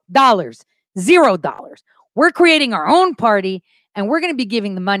 $0. $0. We're creating our own party, and we're going to be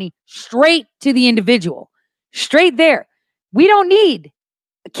giving the money straight to the individual. Straight there. We don't need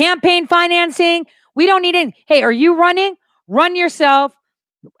campaign financing. We don't need any. Hey, are you running? Run yourself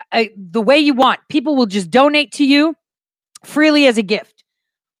the way you want. People will just donate to you freely as a gift.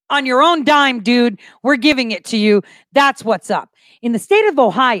 on your own dime, dude. We're giving it to you. That's what's up. In the state of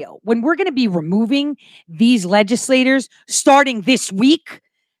Ohio, when we're going to be removing these legislators starting this week,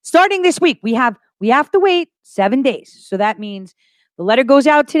 we have to wait 7 days. So that means the letter goes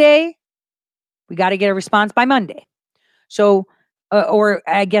out today. We got to get a response by Monday. So, or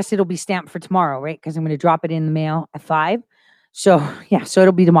I guess it'll be stamped for tomorrow, right? Because I'm going to drop it in the mail at 5. So, yeah, so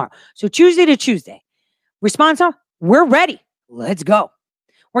it'll be tomorrow. So Tuesday to Tuesday. Response, we're ready. Let's go.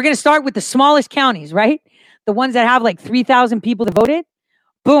 We're going to start with the smallest counties, right? The ones that have like 3,000 people that voted.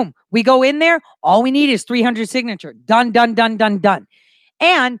 Boom. We go in there. All we need is 300 signatures. Done, done, done, done, done.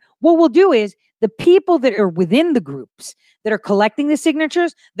 And what we'll do is the people that are within the groups that are collecting the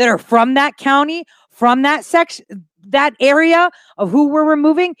signatures that are from that county, from that section, that area of who we're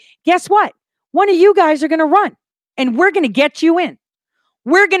removing, guess what? One of you guys are going to run and we're going to get you in.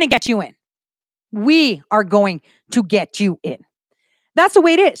 We're going to get you in. We are going to get you in. That's the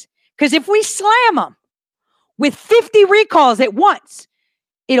way it is. Because if we slam them with 50 recalls at once,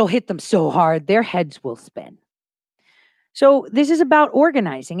 it'll hit them so hard, their heads will spin. So this is about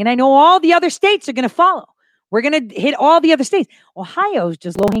organizing. And I know all the other states are going to follow. We're going to hit all the other states. Ohio's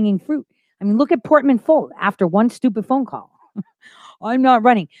just low-hanging fruit. I mean, look at Portman Fold after one stupid phone call. I'm not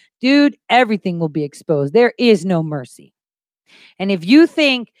running. Dude, everything will be exposed. There is no mercy. And if you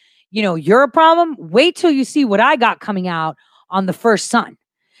think, you're a problem, wait till you see what I got coming out on the First Sun.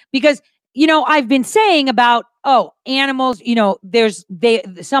 Because, I've been saying about, animals,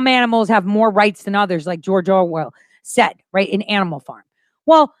 some animals have more rights than others, like George Orwell said, right, in Animal Farm.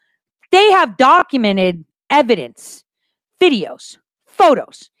 Well, they have documented evidence, videos,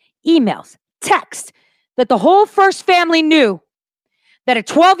 photos, emails, text, that the whole First family knew that a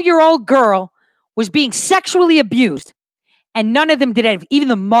 12-year-old girl was being sexually abused, and none of them did it. Even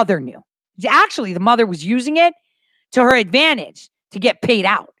the mother knew. Actually, the mother was using it to her advantage to get paid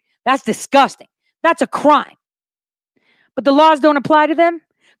out. That's disgusting. That's a crime. But the laws don't apply to them.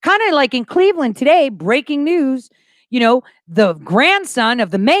 Kind of like in Cleveland today, breaking news, the grandson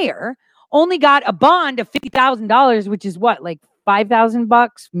of the mayor only got a bond of $50,000, which is what, like $5,000,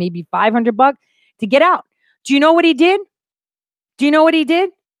 maybe $500 to get out. Do you know what he did?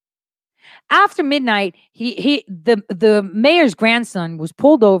 After midnight, the mayor's grandson was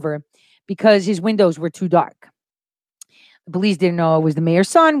pulled over because his windows were too dark. The police didn't know it was the mayor's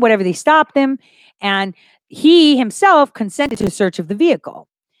son, whatever. They stopped him, and he himself consented to the search of the vehicle.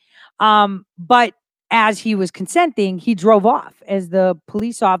 But as he was consenting, he drove off. As the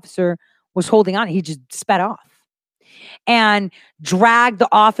police officer was holding on, he just sped off and dragged the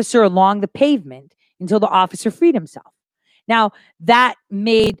officer along the pavement until the officer freed himself. Now, that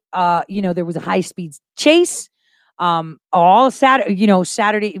made, there was a high-speed chase all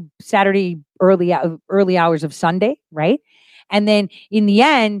Saturday early hours of Sunday, right? And then in the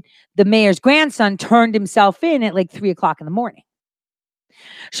end, the mayor's grandson turned himself in at like 3:00 in the morning.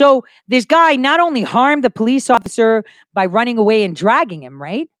 So this guy not only harmed the police officer by running away and dragging him,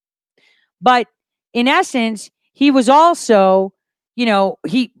 right? But in essence, he was also,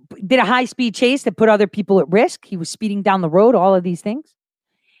 he did a high-speed chase that put other people at risk. He was speeding down the road, all of these things.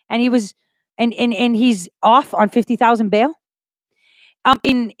 And he was, and he's off on $50,000 bail.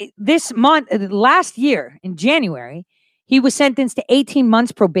 In this month, last year, in January, he was sentenced to 18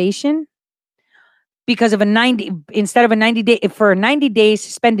 months probation because of instead of a 90-day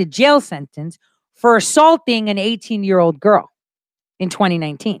suspended jail sentence for assaulting an 18-year-old girl in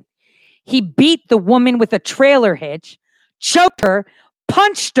 2019. He beat the woman with a trailer hitch, choked her,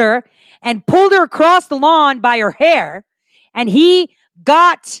 punched her, and pulled her across the lawn by her hair, and he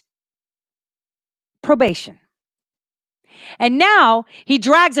got probation. And now he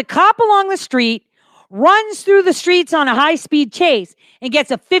drags a cop along the street, runs through the streets on a high-speed chase, and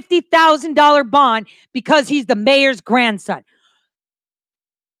gets a $50,000 bond because he's the mayor's grandson.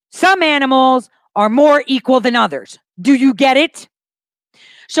 Some animals are more equal than others. Do you get it?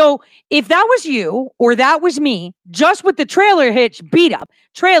 So if that was you or that was me, just with the trailer hitch beat up,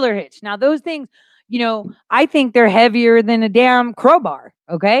 trailer hitch. Now those things, I think they're heavier than a damn crowbar,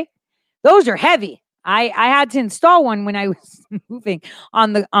 okay? Those are heavy. I had to install one when I was moving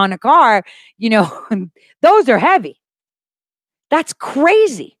on a car, those are heavy. That's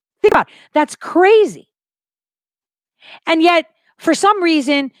crazy. Think about it. That's crazy. And yet, for some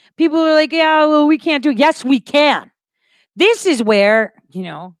reason, people are like, yeah, well, we can't do it. Yes, we can. This is where,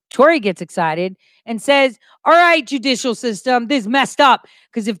 Tori gets excited and says, all right, judicial system, this is messed up.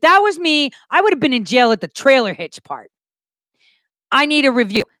 Because if that was me, I would have been in jail at the trailer hitch part. I need a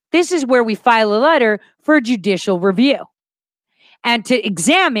review. This is where we file a letter for judicial review and to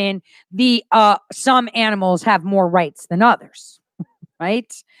examine the some animals have more rights than others,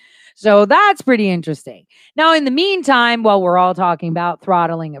 right? So that's pretty interesting. Now, in the meantime, while we're all talking about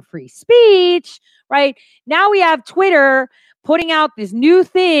throttling of free speech, right? Now we have Twitter putting out this new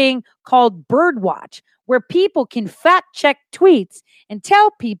thing called Birdwatch, where people can fact check tweets and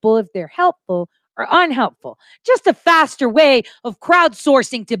tell people if they're helpful or unhelpful. Just a faster way of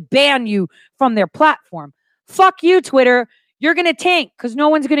crowdsourcing to ban you from their platform. Fuck you, Twitter. You're going to tank because no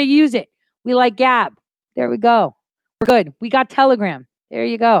one's going to use it. We like Gab. There we go. We're good. We got Telegram. There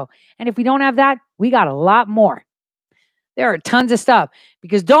you go. And if we don't have that, we got a lot more. There are tons of stuff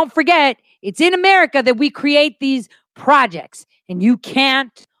because don't forget, it's in America that we create these projects and you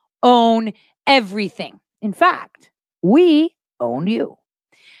can't own everything. In fact, we own you.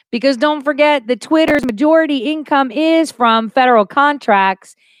 Because don't forget that Twitter's majority income is from federal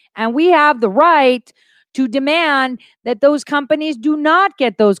contracts, and we have the right to demand that those companies do not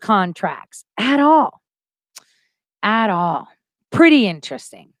get those contracts at all. At all. Pretty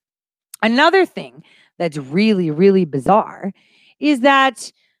interesting. Another thing that's really, really bizarre is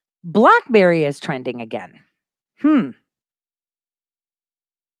that BlackBerry is trending again.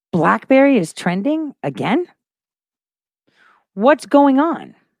 BlackBerry is trending again? What's going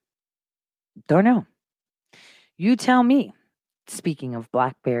on? Don't know. You tell me. Speaking of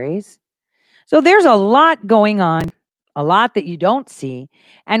Blackberries. So there's a lot going on, a lot that you don't see.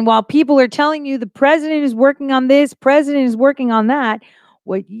 And while people are telling you the president is working on this, president is working on that,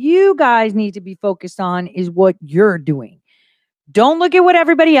 what you guys need to be focused on is what you're doing. Don't look at what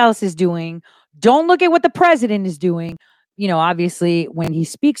everybody else is doing. Don't look at what the president is doing. You know, obviously, when he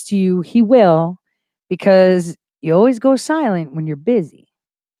speaks to you, he will, because you always go silent when you're busy.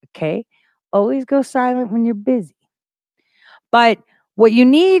 Okay? Always go silent when you're busy. But what you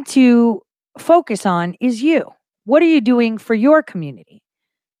need to focus on is you. What are you doing for your community?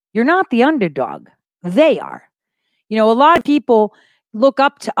 You're not the underdog. They are. You know, a lot of people look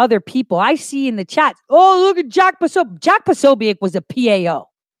up to other people. I see in the chat, oh, look at Jack Posobiec. Jack Posobiec was a PAO.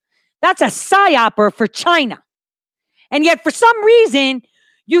 That's a psyoper for China. And yet, for some reason,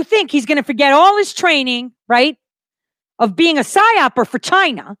 you think he's going to forget all his training, right, of being a psyoper for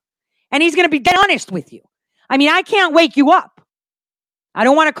China, and he's going to be dead honest with you. I mean, I can't wake you up. I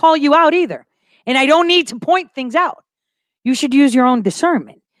don't want to call you out either. And I don't need to point things out. You should use your own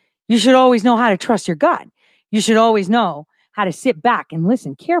discernment. You should always know how to trust your gut. You should always know how to sit back and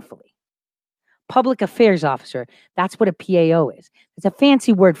listen carefully. Public affairs officer, that's what a PAO is. It's a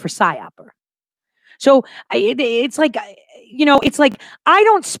fancy word for psyoper. So it's like, you know, it's like I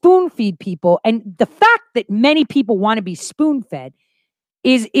don't spoon feed people. And the fact that many people want to be spoon fed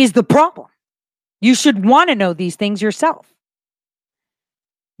is the problem. You should want to know these things yourself.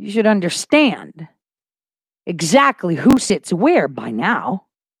 You should understand exactly who sits where by now.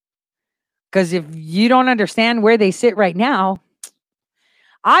 Because if you don't understand where they sit right now,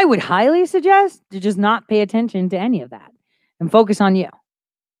 I would highly suggest to just not pay attention to any of that and focus on you.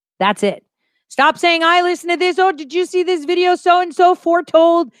 That's it. Stop saying, I listen to this. Oh, did you see this video? So-and-so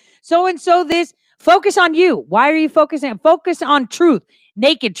foretold so-and-so this. Focus on you. Why are you focusing? Focus on truth.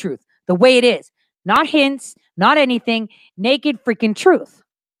 Naked truth. The way it is. Not hints. Not anything. Naked freaking truth.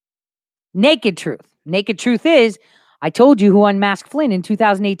 Naked truth. Naked truth is, I told you who unmasked Flynn in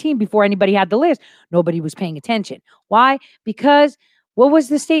 2018 before anybody had the list. Nobody was paying attention. Why? Because what was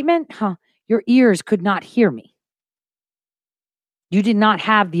the statement? Your ears could not hear me. You did not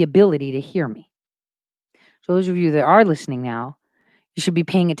have the ability to hear me. So those of you that are listening now, you should be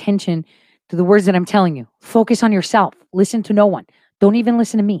paying attention to the words that I'm telling you. Focus on yourself. Listen to no one. Don't even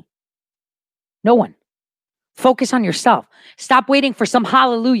listen to me. No one. Focus on yourself. Stop waiting for some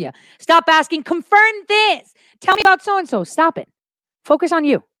hallelujah. Stop asking, confirm this. Tell me about so-and-so. Stop it. Focus on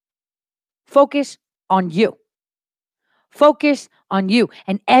you. Focus on you. Focus on you.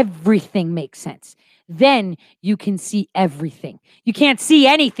 And everything makes sense. Then you can see everything. You can't see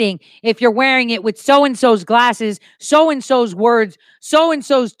anything if you're wearing it with so-and-so's glasses, so-and-so's words,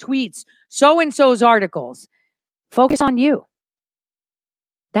 so-and-so's tweets, so-and-so's articles. Focus on you.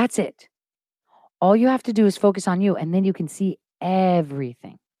 That's it. All you have to do is focus on you, and then you can see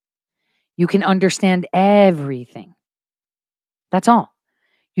everything. You can understand everything. That's all.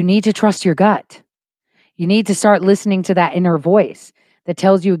 You need to trust your gut. You need to start listening to that inner voice that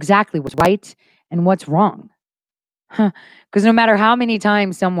tells you exactly what's right and what's wrong. Because no matter how many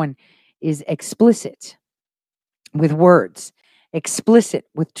times someone is explicit with words, explicit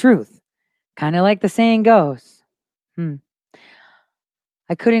with truth, kind of like the saying goes,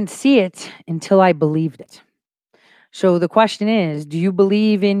 I couldn't see it until I believed it. So the question is, do you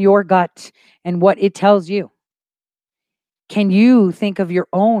believe in your gut and what it tells you? Can you think of your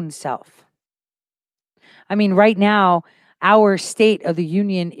own self? I mean, right now, our state of the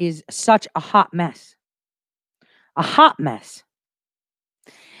union is such a hot mess. A hot mess.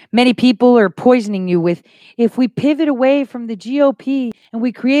 Many people are poisoning you with, if we pivot away from the GOP and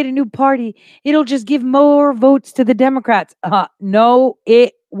we create a new party, it'll just give more votes to the Democrats. No,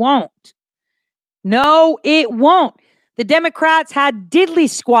 it won't. No, it won't. The Democrats had diddly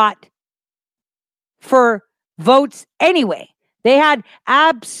squat for votes anyway. They had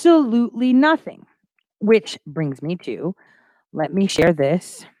absolutely nothing, which brings me to, let me share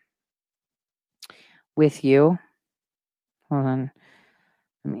this with you. Hold on.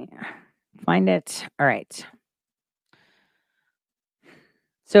 Let me find it. All right.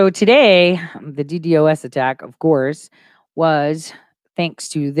 So today, the DDoS attack, of course, was thanks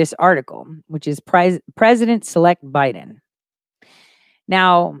to this article, which is President-Select Biden.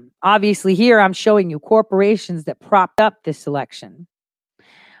 Now, obviously here I'm showing you corporations that propped up this election.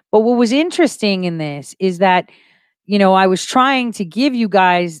 But what was interesting in this is that, I was trying to give you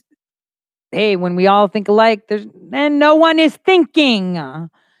guys, hey, when we all think alike, and no one is thinking.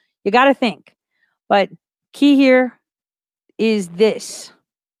 You got to think. But key here is this.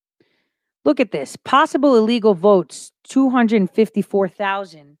 Look at this. Possible illegal votes,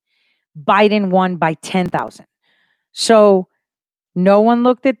 254,000. Biden won by 10,000. So no one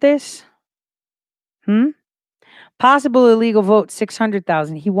looked at this? Possible illegal votes,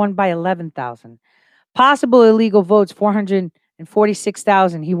 600,000. He won by 11,000. Possible illegal votes,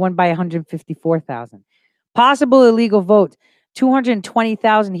 446,000. He won by 154,000. Possible illegal votes,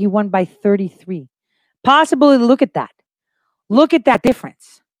 220,000. He won by 33. Possible, look at that. Look at that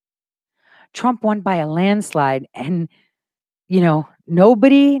difference. Trump won by a landslide, and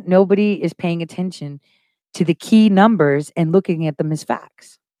nobody is paying attention to the key numbers and looking at them as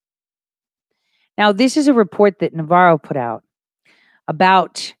facts. Now, this is a report that Navarro put out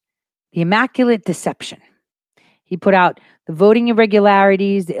about the Immaculate Deception. He put out the voting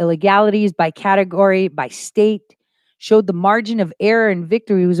irregularities, the illegalities by category, by state, showed the margin of error and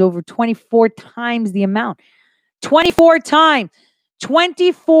victory was over 24 times the amount. 24 times.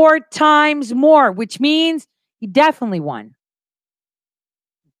 24 times more, which means he definitely won.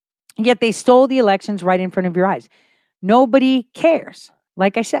 Yet they stole the elections right in front of your eyes. Nobody cares.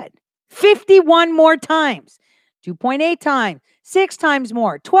 Like I said, 51 more times, 2.8 times, 6 times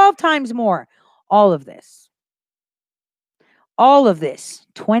more, 12 times more. All of this,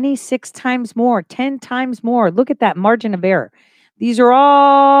 26 times more, 10 times more. Look at that margin of error. These are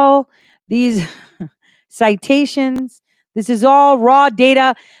all these citations. This is all raw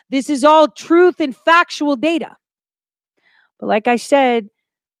data. This is all truth and factual data. But like I said,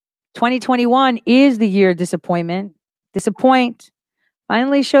 2021 is the year of disappointment. Disappoint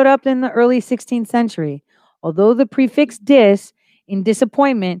finally showed up in the early 16th century. Although the prefix dis in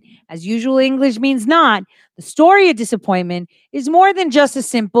disappointment, as usual English means not, the story of disappointment is more than just a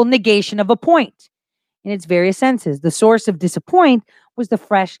simple negation of a point. In its various senses, the source of disappoint was the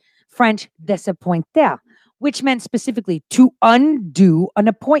French désappointer, which meant specifically to undo an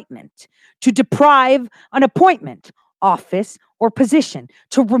appointment, to deprive an appointment, office, or position,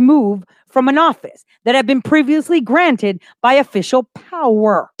 to remove from an office that had been previously granted by official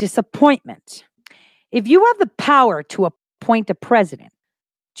power. Disappointment. If you have the power to appoint a president,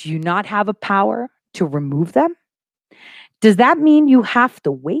 do you not have a power to remove them? Does that mean you have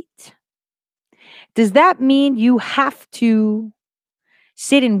to wait? Does that mean you have to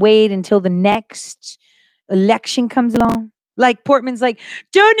sit and wait until the next election comes along? Like Portman's like,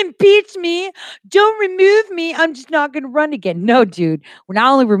 don't impeach me, don't remove me, I'm just not going to run again. No, dude, we're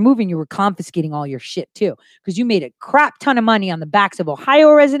not only removing you, we're confiscating all your shit too, because you made a crap ton of money on the backs of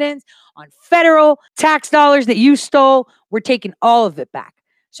Ohio residents, on federal tax dollars that you stole. We're taking all of it back.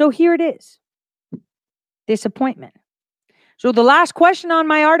 So here it is. Disappointment. So the last question on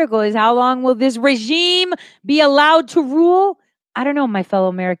my article is, how long will this regime be allowed to rule? I don't know, my fellow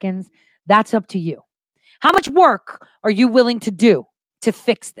Americans. That's up to you. How much work are you willing to do to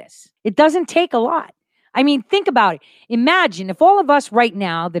fix this? It doesn't take a lot. I mean, think about it. Imagine if all of us right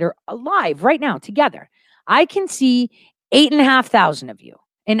now that are alive right now together, I can see 8,500 of you.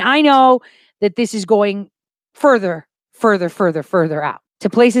 And I know that this is going further out to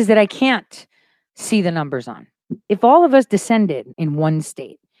places that I can't see the numbers on. If all of us descended in one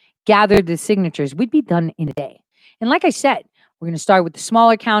state, gathered the signatures, we'd be done in a day. And like I said, we're going to start with the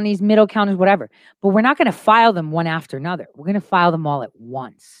smaller counties, middle counties, whatever. But we're not going to file them one after another. We're going to file them all at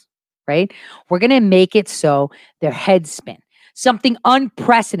once, right? We're going to make it so their heads spin. Something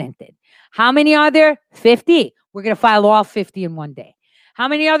unprecedented. How many are there? 50. We're going to file all 50 in one day. How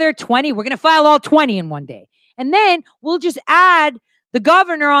many are there? 20. We're going to file all 20 in one day. And then we'll just add the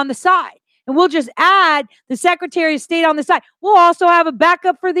governor on the side. And we'll just add the Secretary of State on the side. We'll also have a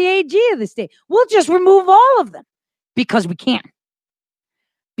backup for the AG of the state. We'll just remove all of them because we can.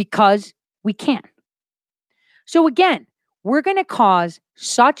 Because we can. So again, we're going to cause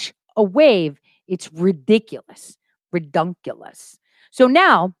such a wave. It's ridiculous. Redunculous. So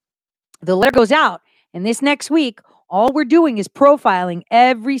now the letter goes out, and this next week, all we're doing is profiling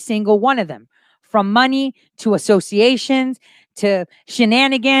every single one of them, from money to associations to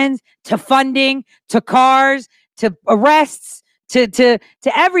shenanigans to funding to cars to arrests to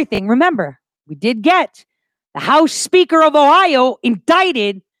everything. Remember, we did get the House Speaker of Ohio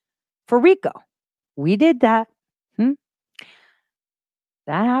indicted for RICO. We did that.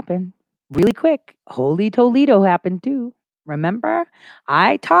 That happened really quick. Holy Toledo happened too. Remember?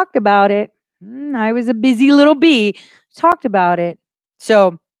 I talked about it. I was a busy little bee. Talked about it.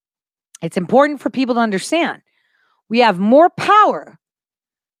 So it's important for people to understand. We have more power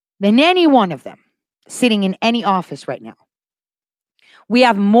than any one of them sitting in any office right now. We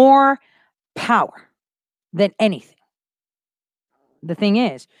have more power than anything. The thing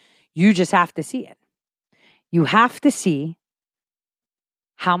is, you just have to see it. You have to see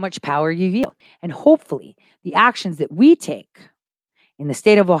how much power you yield. And hopefully, the actions that we take in the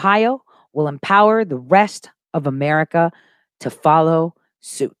state of Ohio will empower the rest of America to follow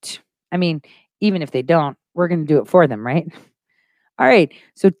suit. I mean, even if they don't, we're going to do it for them, right? All right.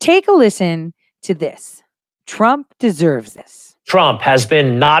 So take a listen to this. Trump deserves this. Trump has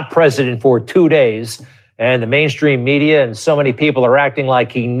been not president for 2 days, and the mainstream media and so many people are acting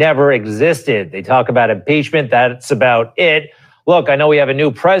like he never existed. They talk about impeachment. That's about it. Look, I know we have a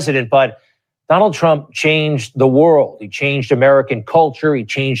new president, but Donald Trump changed the world. He changed American culture. He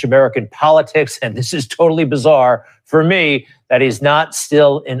changed American politics. And this is totally bizarre for me that he's not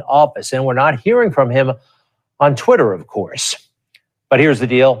still in office. And we're not hearing from him on Twitter, of course. But here's the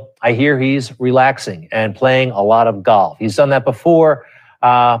deal. I hear he's relaxing and playing a lot of golf. He's done that before,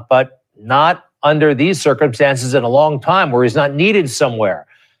 but not under these circumstances in a long time where he's not needed somewhere.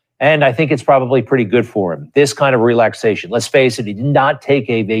 And I think it's probably pretty good for him, this kind of relaxation. Let's face it, he did not take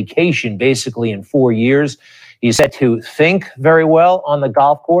a vacation basically in 4 years. He's set to think very well on the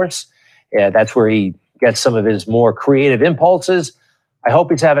golf course. Yeah, that's where he gets some of his more creative impulses. I hope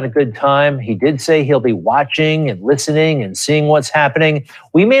he's having a good time. He did say he'll be watching and listening and seeing what's happening.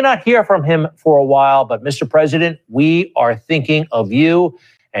 We may not hear from him for a while, but Mr. President, we are thinking of you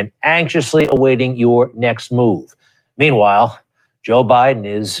and anxiously awaiting your next move. Meanwhile, Joe Biden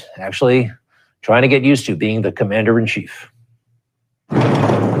is actually trying to get used to being the commander-in-chief.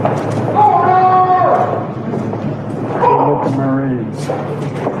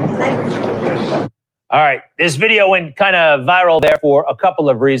 All right, this video went kind of viral there for a couple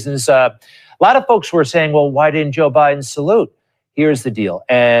of reasons. A lot of folks were saying, well, why didn't Joe Biden salute? Here's the deal.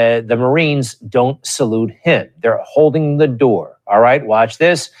 The Marines don't salute him. They're holding the door. All right, watch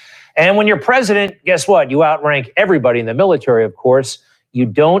this. And when you're president, guess what? You outrank everybody in the military, of course. You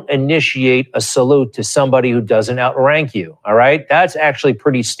don't initiate a salute to somebody who doesn't outrank you. All right, that's actually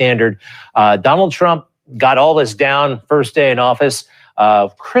pretty standard. Donald Trump got all this down first day in office.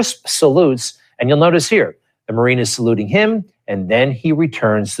 Crisp salutes. And you'll notice here, the Marine is saluting him, and then he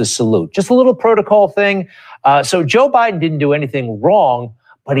returns the salute. Just a little protocol thing. So Joe Biden didn't do anything wrong,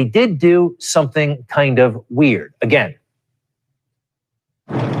 but he did do something kind of weird. Again.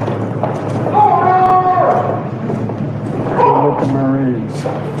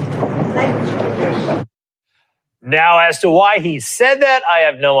 Now, as to why he said that, I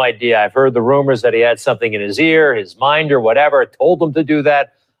have no idea. I've heard the rumors that he had something in his ear, his mind, or whatever, told him to do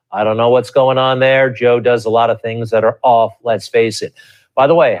that. I don't know what's going on there. Joe does a lot of things that are off, let's face it. By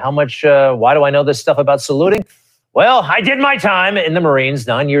the way, why do I know this stuff about saluting? Well, I did my time in the Marines,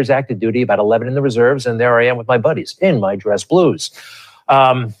 9 years active duty, about 11 in the reserves, and there I am with my buddies in my dress blues.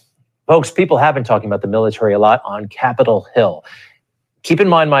 Folks, people have been talking about the military a lot on Capitol Hill. Keep in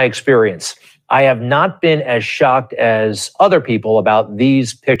mind my experience. I have not been as shocked as other people about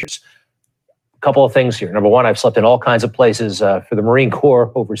these pictures. A couple of things here. Number one, I've slept in all kinds of places for the Marine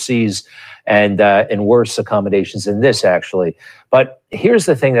Corps overseas and in worse accommodations than this, actually. But here's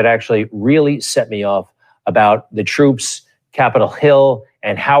the thing that actually really set me off about the troops, Capitol Hill,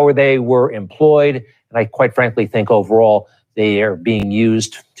 and how they were employed. And I quite frankly think overall they are being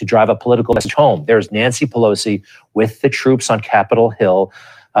used to drive a political message home. There's Nancy Pelosi with the troops on Capitol Hill,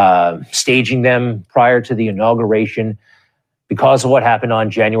 staging them prior to the inauguration because of what happened on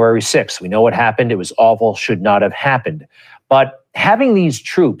January 6th. We know what happened. It was awful, should not have happened. But having these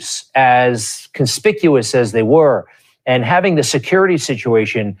troops as conspicuous as they were and having the security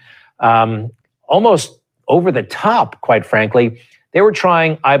situation almost over the top, quite frankly, They were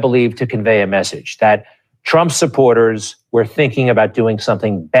trying, I believe, to convey a message that Trump supporters were thinking about doing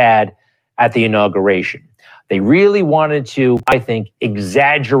something bad at the inauguration. They really wanted to, I think,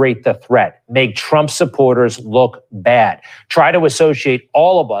 exaggerate the threat, make Trump supporters look bad, try to associate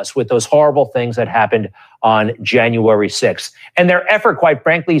all of us with those horrible things that happened on January 6th. And their effort, quite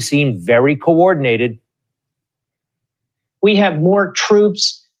frankly, seemed very coordinated. We have more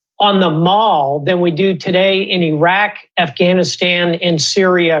troops on the mall than we do today in Iraq, Afghanistan, and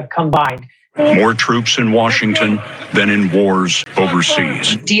Syria combined. More troops in Washington than in wars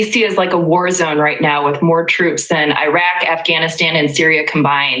overseas. DC is like a war zone right now with more troops than Iraq, Afghanistan, and Syria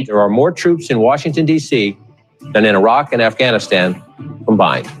combined. There are more troops in Washington, D.C. than in Iraq and Afghanistan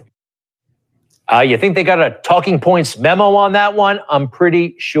combined. You think they got a talking points memo on that one? I'm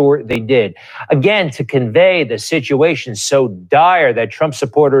pretty sure they did. Again, to convey the situation so dire that Trump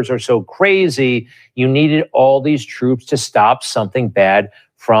supporters are so crazy, you needed all these troops to stop something bad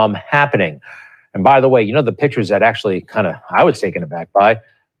from happening. And by the way, you know, the pictures that actually I was taken aback by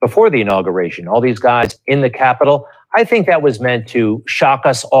before the inauguration, all these guys in the Capitol, I think that was meant to shock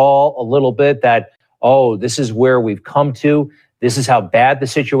us all a little bit that, oh, this is where we've come to. This is how bad the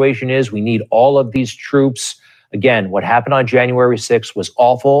situation is. We need all of these troops. Again, what happened on January 6th was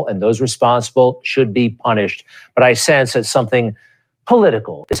awful, and those responsible should be punished. But I sense that something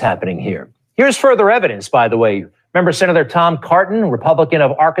political is happening here. Here's further evidence, by the way. Remember Senator Tom Cotton, Republican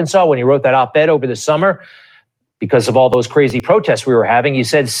of Arkansas, when he wrote that op-ed over the summer? Because of all those crazy protests we were having, he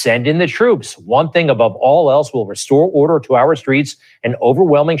said, send in the troops. One thing above all else will restore order to our streets, an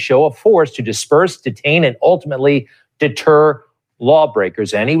overwhelming show of force to disperse, detain, and ultimately deter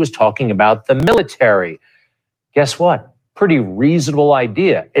lawbreakers. And he was talking about the military. Guess what? Pretty reasonable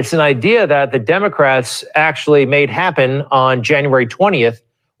idea. It's an idea that the Democrats actually made happen on January 20th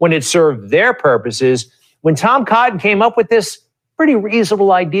when it served their purposes. When Tom Cotton came up with this pretty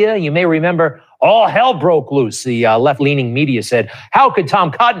reasonable idea, you may remember all hell broke loose. The left-leaning media said, how could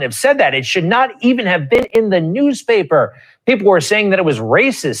Tom Cotton have said that? It should not even have been in the newspaper. People were saying that it was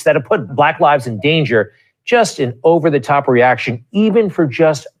racist, that it put Black lives in danger. Just an over-the-top reaction, even for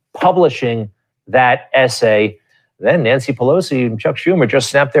just publishing that essay. Then Nancy Pelosi and Chuck Schumer just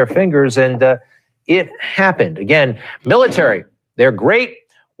snapped their fingers, and it happened. Again, military, they're great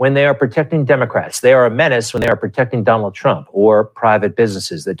when they are protecting Democrats. They are a menace when they are protecting Donald Trump or private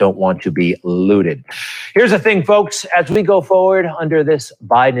businesses that don't want to be looted. Here's the thing, folks. As we go forward under this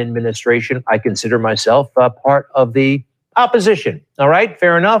Biden administration, I consider myself a part of the opposition. All right,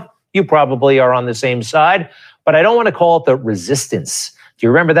 fair enough. You probably are on the same side, but I don't want to call it the resistance. Do you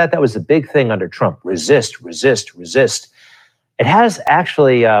remember that? That was the big thing under Trump. Resist, resist, resist. It has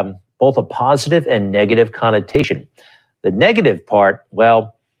actually both a positive and negative connotation. The negative part,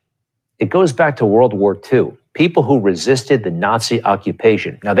 well, it goes back to World War II. People who resisted the Nazi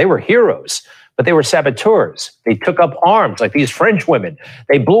occupation. Now, they were heroes, but they were saboteurs. They took up arms, like these French women.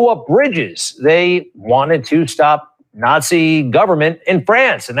 They blew up bridges. They wanted to stop Nazi government in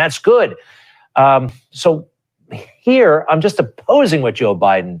France, and that's good. So here, I'm just opposing what Joe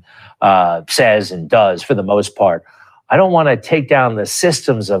Biden says and does for the most part. I don't want to take down the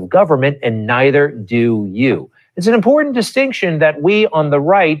systems of government, and neither do you. It's an important distinction that we on the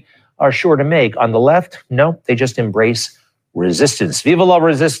right are sure to make. On the left, no, they just embrace resistance. Vive la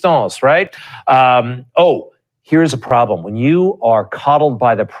resistance, right? Here's a problem. When you are coddled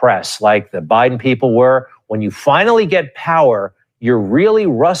by the press, like the Biden people were, when you finally get power, you're really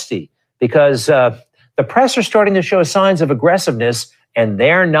rusty because the press are starting to show signs of aggressiveness, and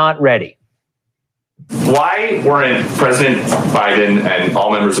they're not ready. Why weren't President Biden and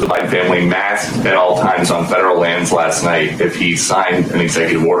all members of the Biden family masked at all times on federal lands last night if he signed an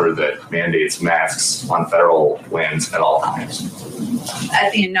executive order that mandates masks on federal lands at all times?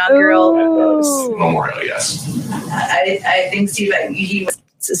 At the inaugural Memorial, yes. I think, Steve, he was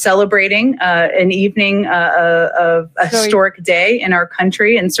celebrating an evening of a historic day in our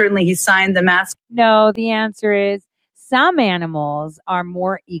country, and certainly he signed the mask. No, the answer is some animals are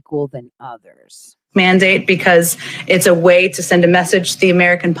more equal than others. Mandate because it's a way to send a message to the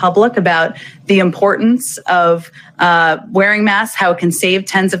American public about the importance of wearing masks, how it can save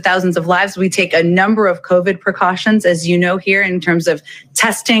tens of thousands of lives. We take a number of COVID precautions, as you know, here in terms of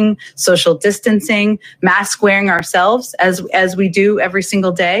testing, social distancing, mask wearing ourselves as we do every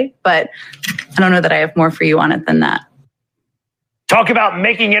single day. But I don't know that I have more for you on it than that. Talk about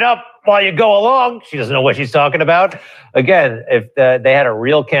making it up while you go along. She doesn't know what she's talking about. Again, if they had a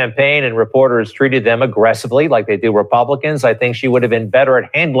real campaign and reporters treated them aggressively like they do Republicans, I think she would have been better at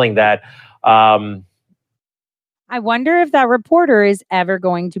handling that. I wonder if that reporter is ever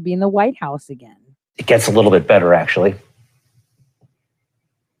going to be in the White House again. It gets a little bit better, actually.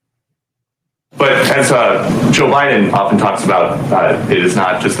 But as Joe Biden often talks about, it is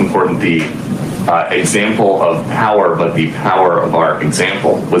not just important the example of power, but the power of our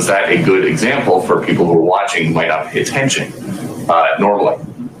example. Was that a good example for people who are watching who might not pay attention normally?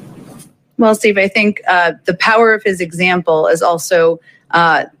 Well, Steve, I think the power of his example is also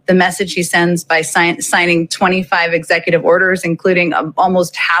the message he sends by signing 25 executive orders, including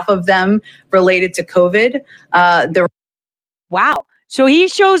almost half of them related to COVID. Wow. So he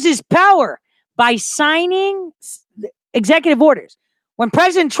shows his power by signing executive orders. When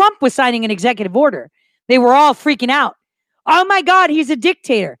President Trump was signing an executive order, they were all freaking out. Oh my God, he's a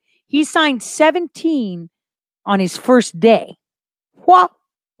dictator. He signed 17 on his first day. What?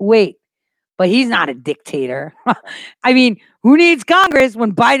 Wait, but he's not a dictator. I mean, who needs Congress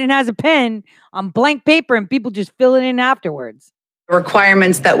when Biden has a pen on blank paper and people just fill it in afterwards?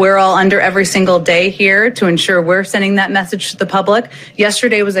 Requirements that we're all under every single day here to ensure we're sending that message to the public.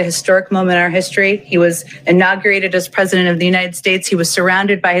 Yesterday was a historic moment in our history. He was inaugurated as president of the United States. He was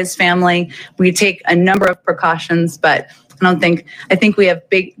surrounded by his family. We take a number of precautions, but I think we have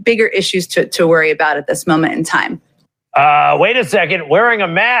bigger issues to worry about at this moment in time. Wait a second. Wearing a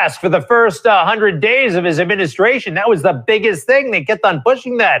mask for the first 100 days of his administration. That was the biggest thing. They kept on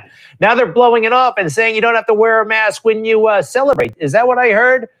pushing that. Now they're blowing it up and saying you don't have to wear a mask when you celebrate. Is that what I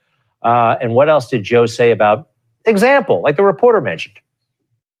heard? And what else did Joe say about example, like the reporter mentioned?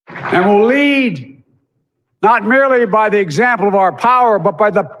 And we'll lead not merely by the example of our power, but by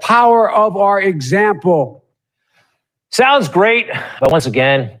the power of our example. Sounds great. But once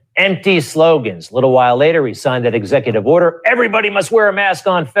again, empty slogans. A little while later, he signed that executive order. Everybody must wear a mask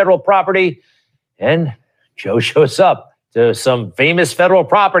on federal property. And Joe shows up to some famous federal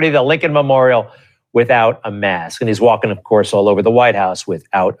property, the Lincoln Memorial, without a mask. And he's walking, of course, all over the White House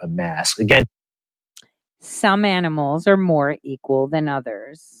without a mask. Again, some animals are more equal than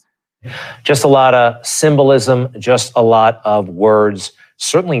others. Just a lot of symbolism, just a lot of words,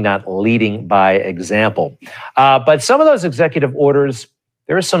 certainly not leading by example. But some of those executive orders,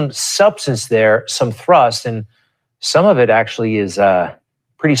 there is some substance there, some thrust, and some of it actually is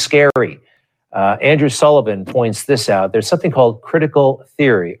pretty scary. Andrew Sullivan points this out. There's something called critical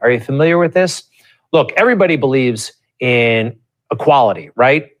theory. Are you familiar with this? Look, everybody believes in equality,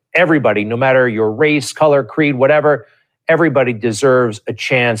 right? Everybody, no matter your race, color, creed, whatever, everybody deserves a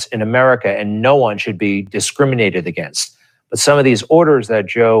chance in America, and no one should be discriminated against. But some of these orders that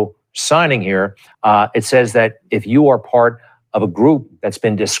Joe signing here, it says that if you are part of a group that's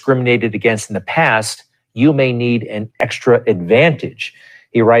been discriminated against in the past, you may need an extra advantage.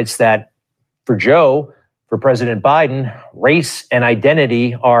 He writes that for Joe, for President Biden, race and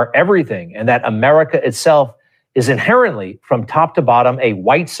identity are everything, and that America itself is inherently, from top to bottom, a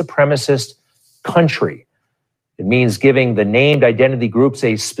white supremacist country. It means giving the named identity groups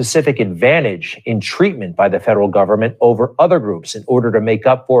a specific advantage in treatment by the federal government over other groups in order to make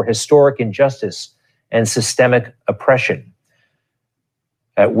up for historic injustice and systemic oppression.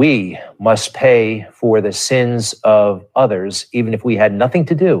 That we must pay for the sins of others, even if we had nothing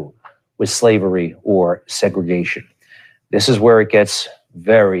to do with slavery or segregation. This is where it gets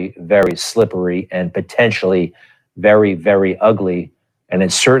very, very slippery and potentially very, very ugly, and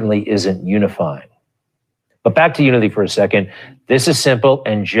it certainly isn't unifying. But back to unity for a second. This is simple,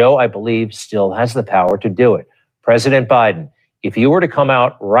 and Joe, I believe, still has the power to do it. President Biden, if you were to come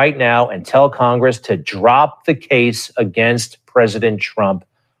out right now and tell Congress to drop the case against President Trump,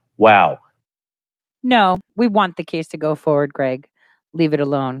 wow. No, we want the case to go forward, Greg. Leave it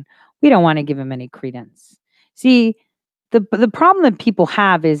alone. We don't want to give him any credence. See, the problem that people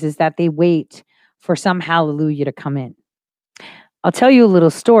have is that they wait for some hallelujah to come in. I'll tell you a little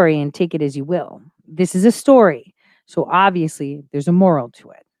story and take it as you will. This is a story, so obviously there's a moral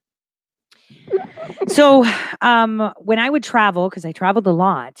to it. So when I would travel, because I traveled a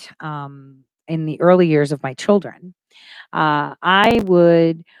lot in the early years of my children, I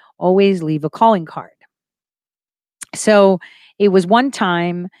would always leave a calling card. So it was one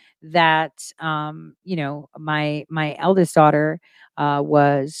time that, my eldest daughter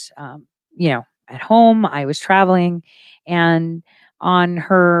was, at home. I was traveling, and on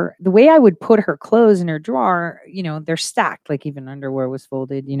the way I would put her clothes in her drawer, they're stacked, like even underwear was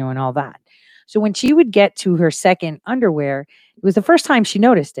folded, and all that. So when she would get to her second underwear, it was the first time she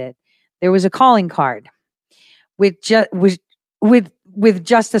noticed it. There was a calling card with just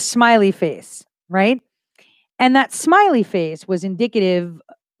a smiley face, right? And that smiley face was indicative.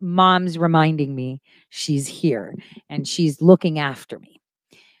 Mom's reminding me she's here and she's looking after me.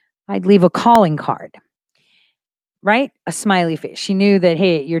 I'd leave a calling card, right? A smiley face. She knew that,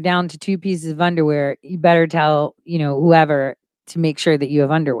 hey, you're down to 2 pieces of underwear. You better tell, whoever to make sure that you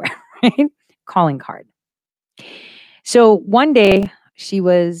have underwear, right? calling card. So one day she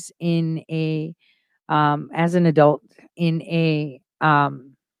was in a, as an adult, in a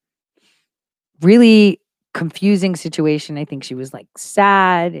really confusing situation. I think she was like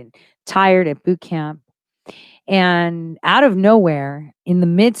sad and tired at boot camp. And out of nowhere, in the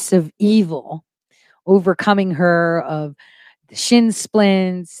midst of evil overcoming her, of the shin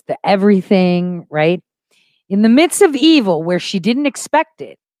splints, the everything, right? In the midst of evil where she didn't expect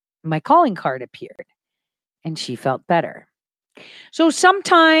it, my calling card appeared and she felt better. So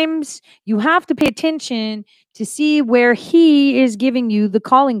sometimes you have to pay attention to see where he is giving you the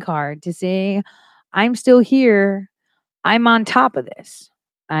calling card to say, I'm still here. I'm on top of this.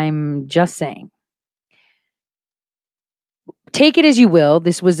 I'm just saying. Take it as you will.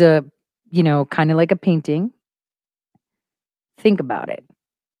 This was a, kind of like a painting. Think about it.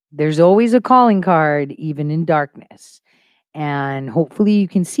 There's always a calling card, even in darkness. And hopefully you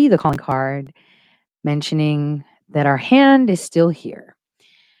can see the calling card mentioning that our hand is still here.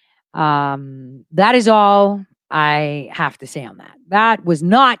 That is all I have to say on that. That was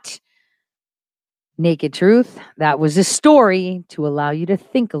not naked truth. That was a story to allow you to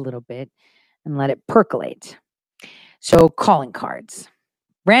think a little bit and let it percolate. So calling cards,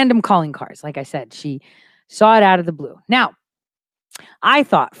 random calling cards. Like I said, she saw it out of the blue. Now, I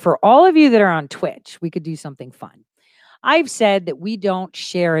thought for all of you that are on Twitch, we could do something fun. I've said that we don't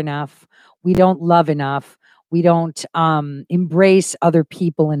share enough. We don't love enough. We don't embrace other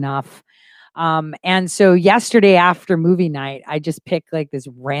people enough. And so yesterday after movie night, I just picked like this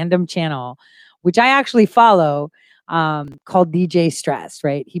random channel, which I actually follow, called DJ Stress,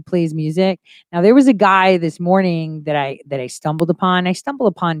 right? He plays music. Now there was a guy this morning that I stumbled upon. I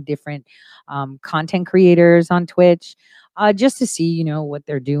stumbled upon different content creators on Twitch just to see, what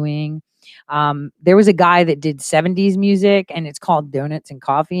they're doing. There was a guy that did 70s music and it's called Donuts and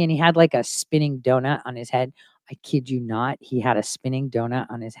Coffee. And he had like a spinning donut on his head. I kid you not. He had a spinning donut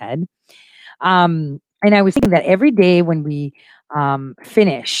on his head. And I was thinking that every day when we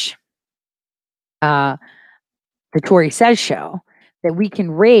finish the Tori Says show, that we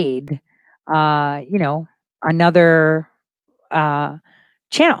can raid, another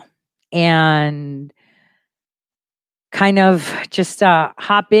channel and kind of just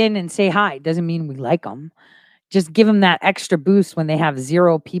hop in and say hi. Doesn't mean we like them. Just give them that extra boost when they have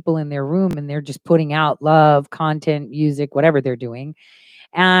 0 people in their room and they're just putting out love, content, music, whatever they're doing,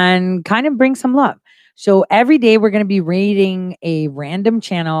 and kind of bring some love. So every day we're going to be rating a random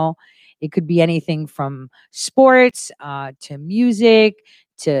channel. It could be anything from sports to music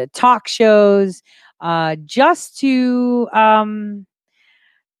to talk shows, just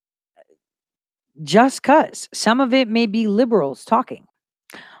cause. Some of it may be liberals talking.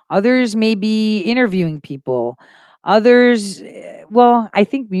 Others may be interviewing people. Others, I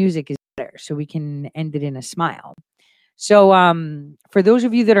think music is better, so we can end it in a smile. So for those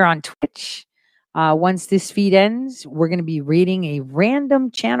of you that are on Twitch, once this feed ends, we're going to be rating a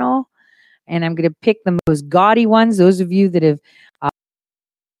random channel. And I'm going to pick the most gaudy ones. Those of you that have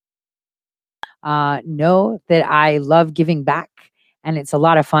know that I love giving back, and it's a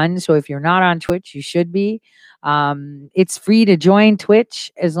lot of fun. So if you're not on Twitch, you should be. It's free to join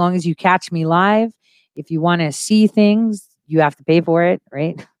Twitch as long as you catch me live. If you want to see things, you have to pay for it,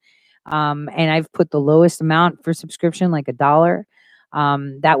 right? And I've put the lowest amount for subscription, like $1.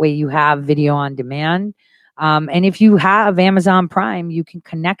 That way you have video on demand. And if you have Amazon Prime, you can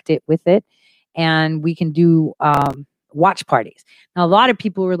connect it with it and we can do watch parties. Now, a lot of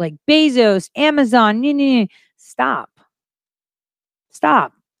people were like, Bezos, Amazon, stop.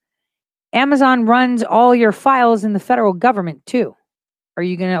 Amazon runs all your files in the federal government too. Are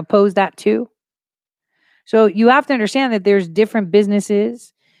you going to oppose that too? So you have to understand that there's different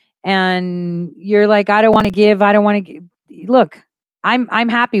businesses and you're like, I don't want to give. Look, I'm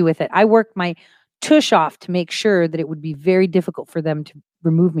happy with it. I worked my tush off to make sure that it would be very difficult for them to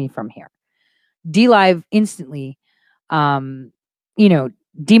remove me from here. DLive instantly,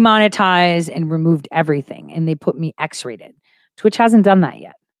 demonetized and removed everything, and they put me X-rated. Twitch hasn't done that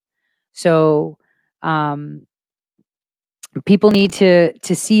yet. So people need to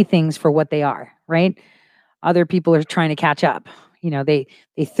see things for what they are, right? Other people are trying to catch up. They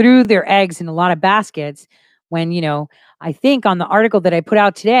threw their eggs in a lot of baskets when, I think on the article that I put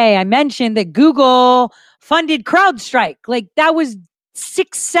out today, I mentioned that Google funded CrowdStrike. Like that was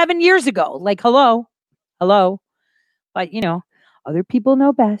 6-7 years ago. Like, hello. But, other people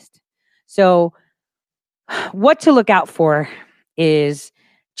know best. So what to look out for is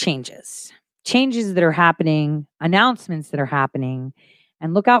changes that are happening, announcements that are happening,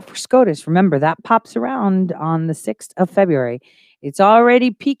 and look out for SCOTUS. Remember, that pops around on the 6th of February. It's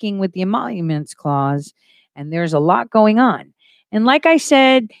already peaking with the emoluments clause, and there's a lot going on. And like I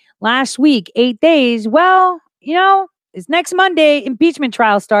said last week, 8 days, well, it's next Monday, impeachment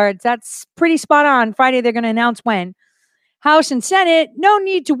trial starts. That's pretty spot on. Friday, they're going to announce when. House and Senate, no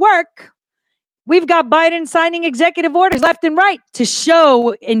need to work. We've got Biden signing executive orders left and right to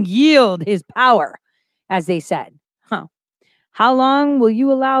show and yield his power, as they said. How long will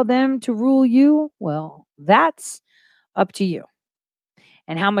you allow them to rule you? Well, that's up to you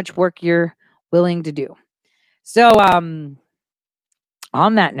and how much work you're willing to do. So,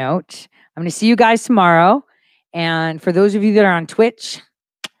 on that note, I'm going to see you guys tomorrow. And for those of you that are on Twitch,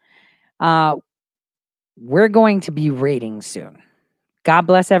 we're going to be raiding soon. God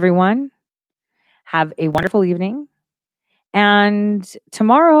bless everyone. Have a wonderful evening. And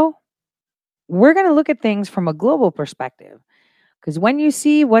tomorrow, we're going to look at things from a global perspective. Because when you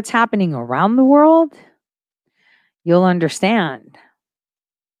see what's happening around the world, you'll understand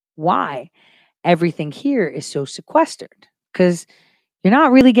why everything here is so sequestered. Because you're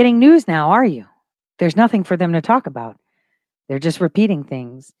not really getting news now, are you? There's nothing for them to talk about. They're just repeating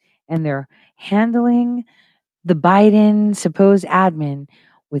things. And they're handling the Biden supposed admin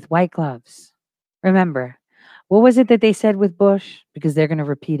with white gloves. Remember, what was it that they said with Bush? Because they're going to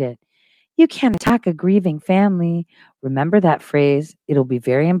repeat it. You can't attack a grieving family. Remember that phrase. It'll be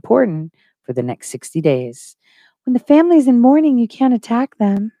very important for the next 60 days. When the family's in mourning, you can't attack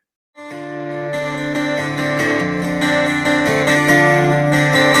them.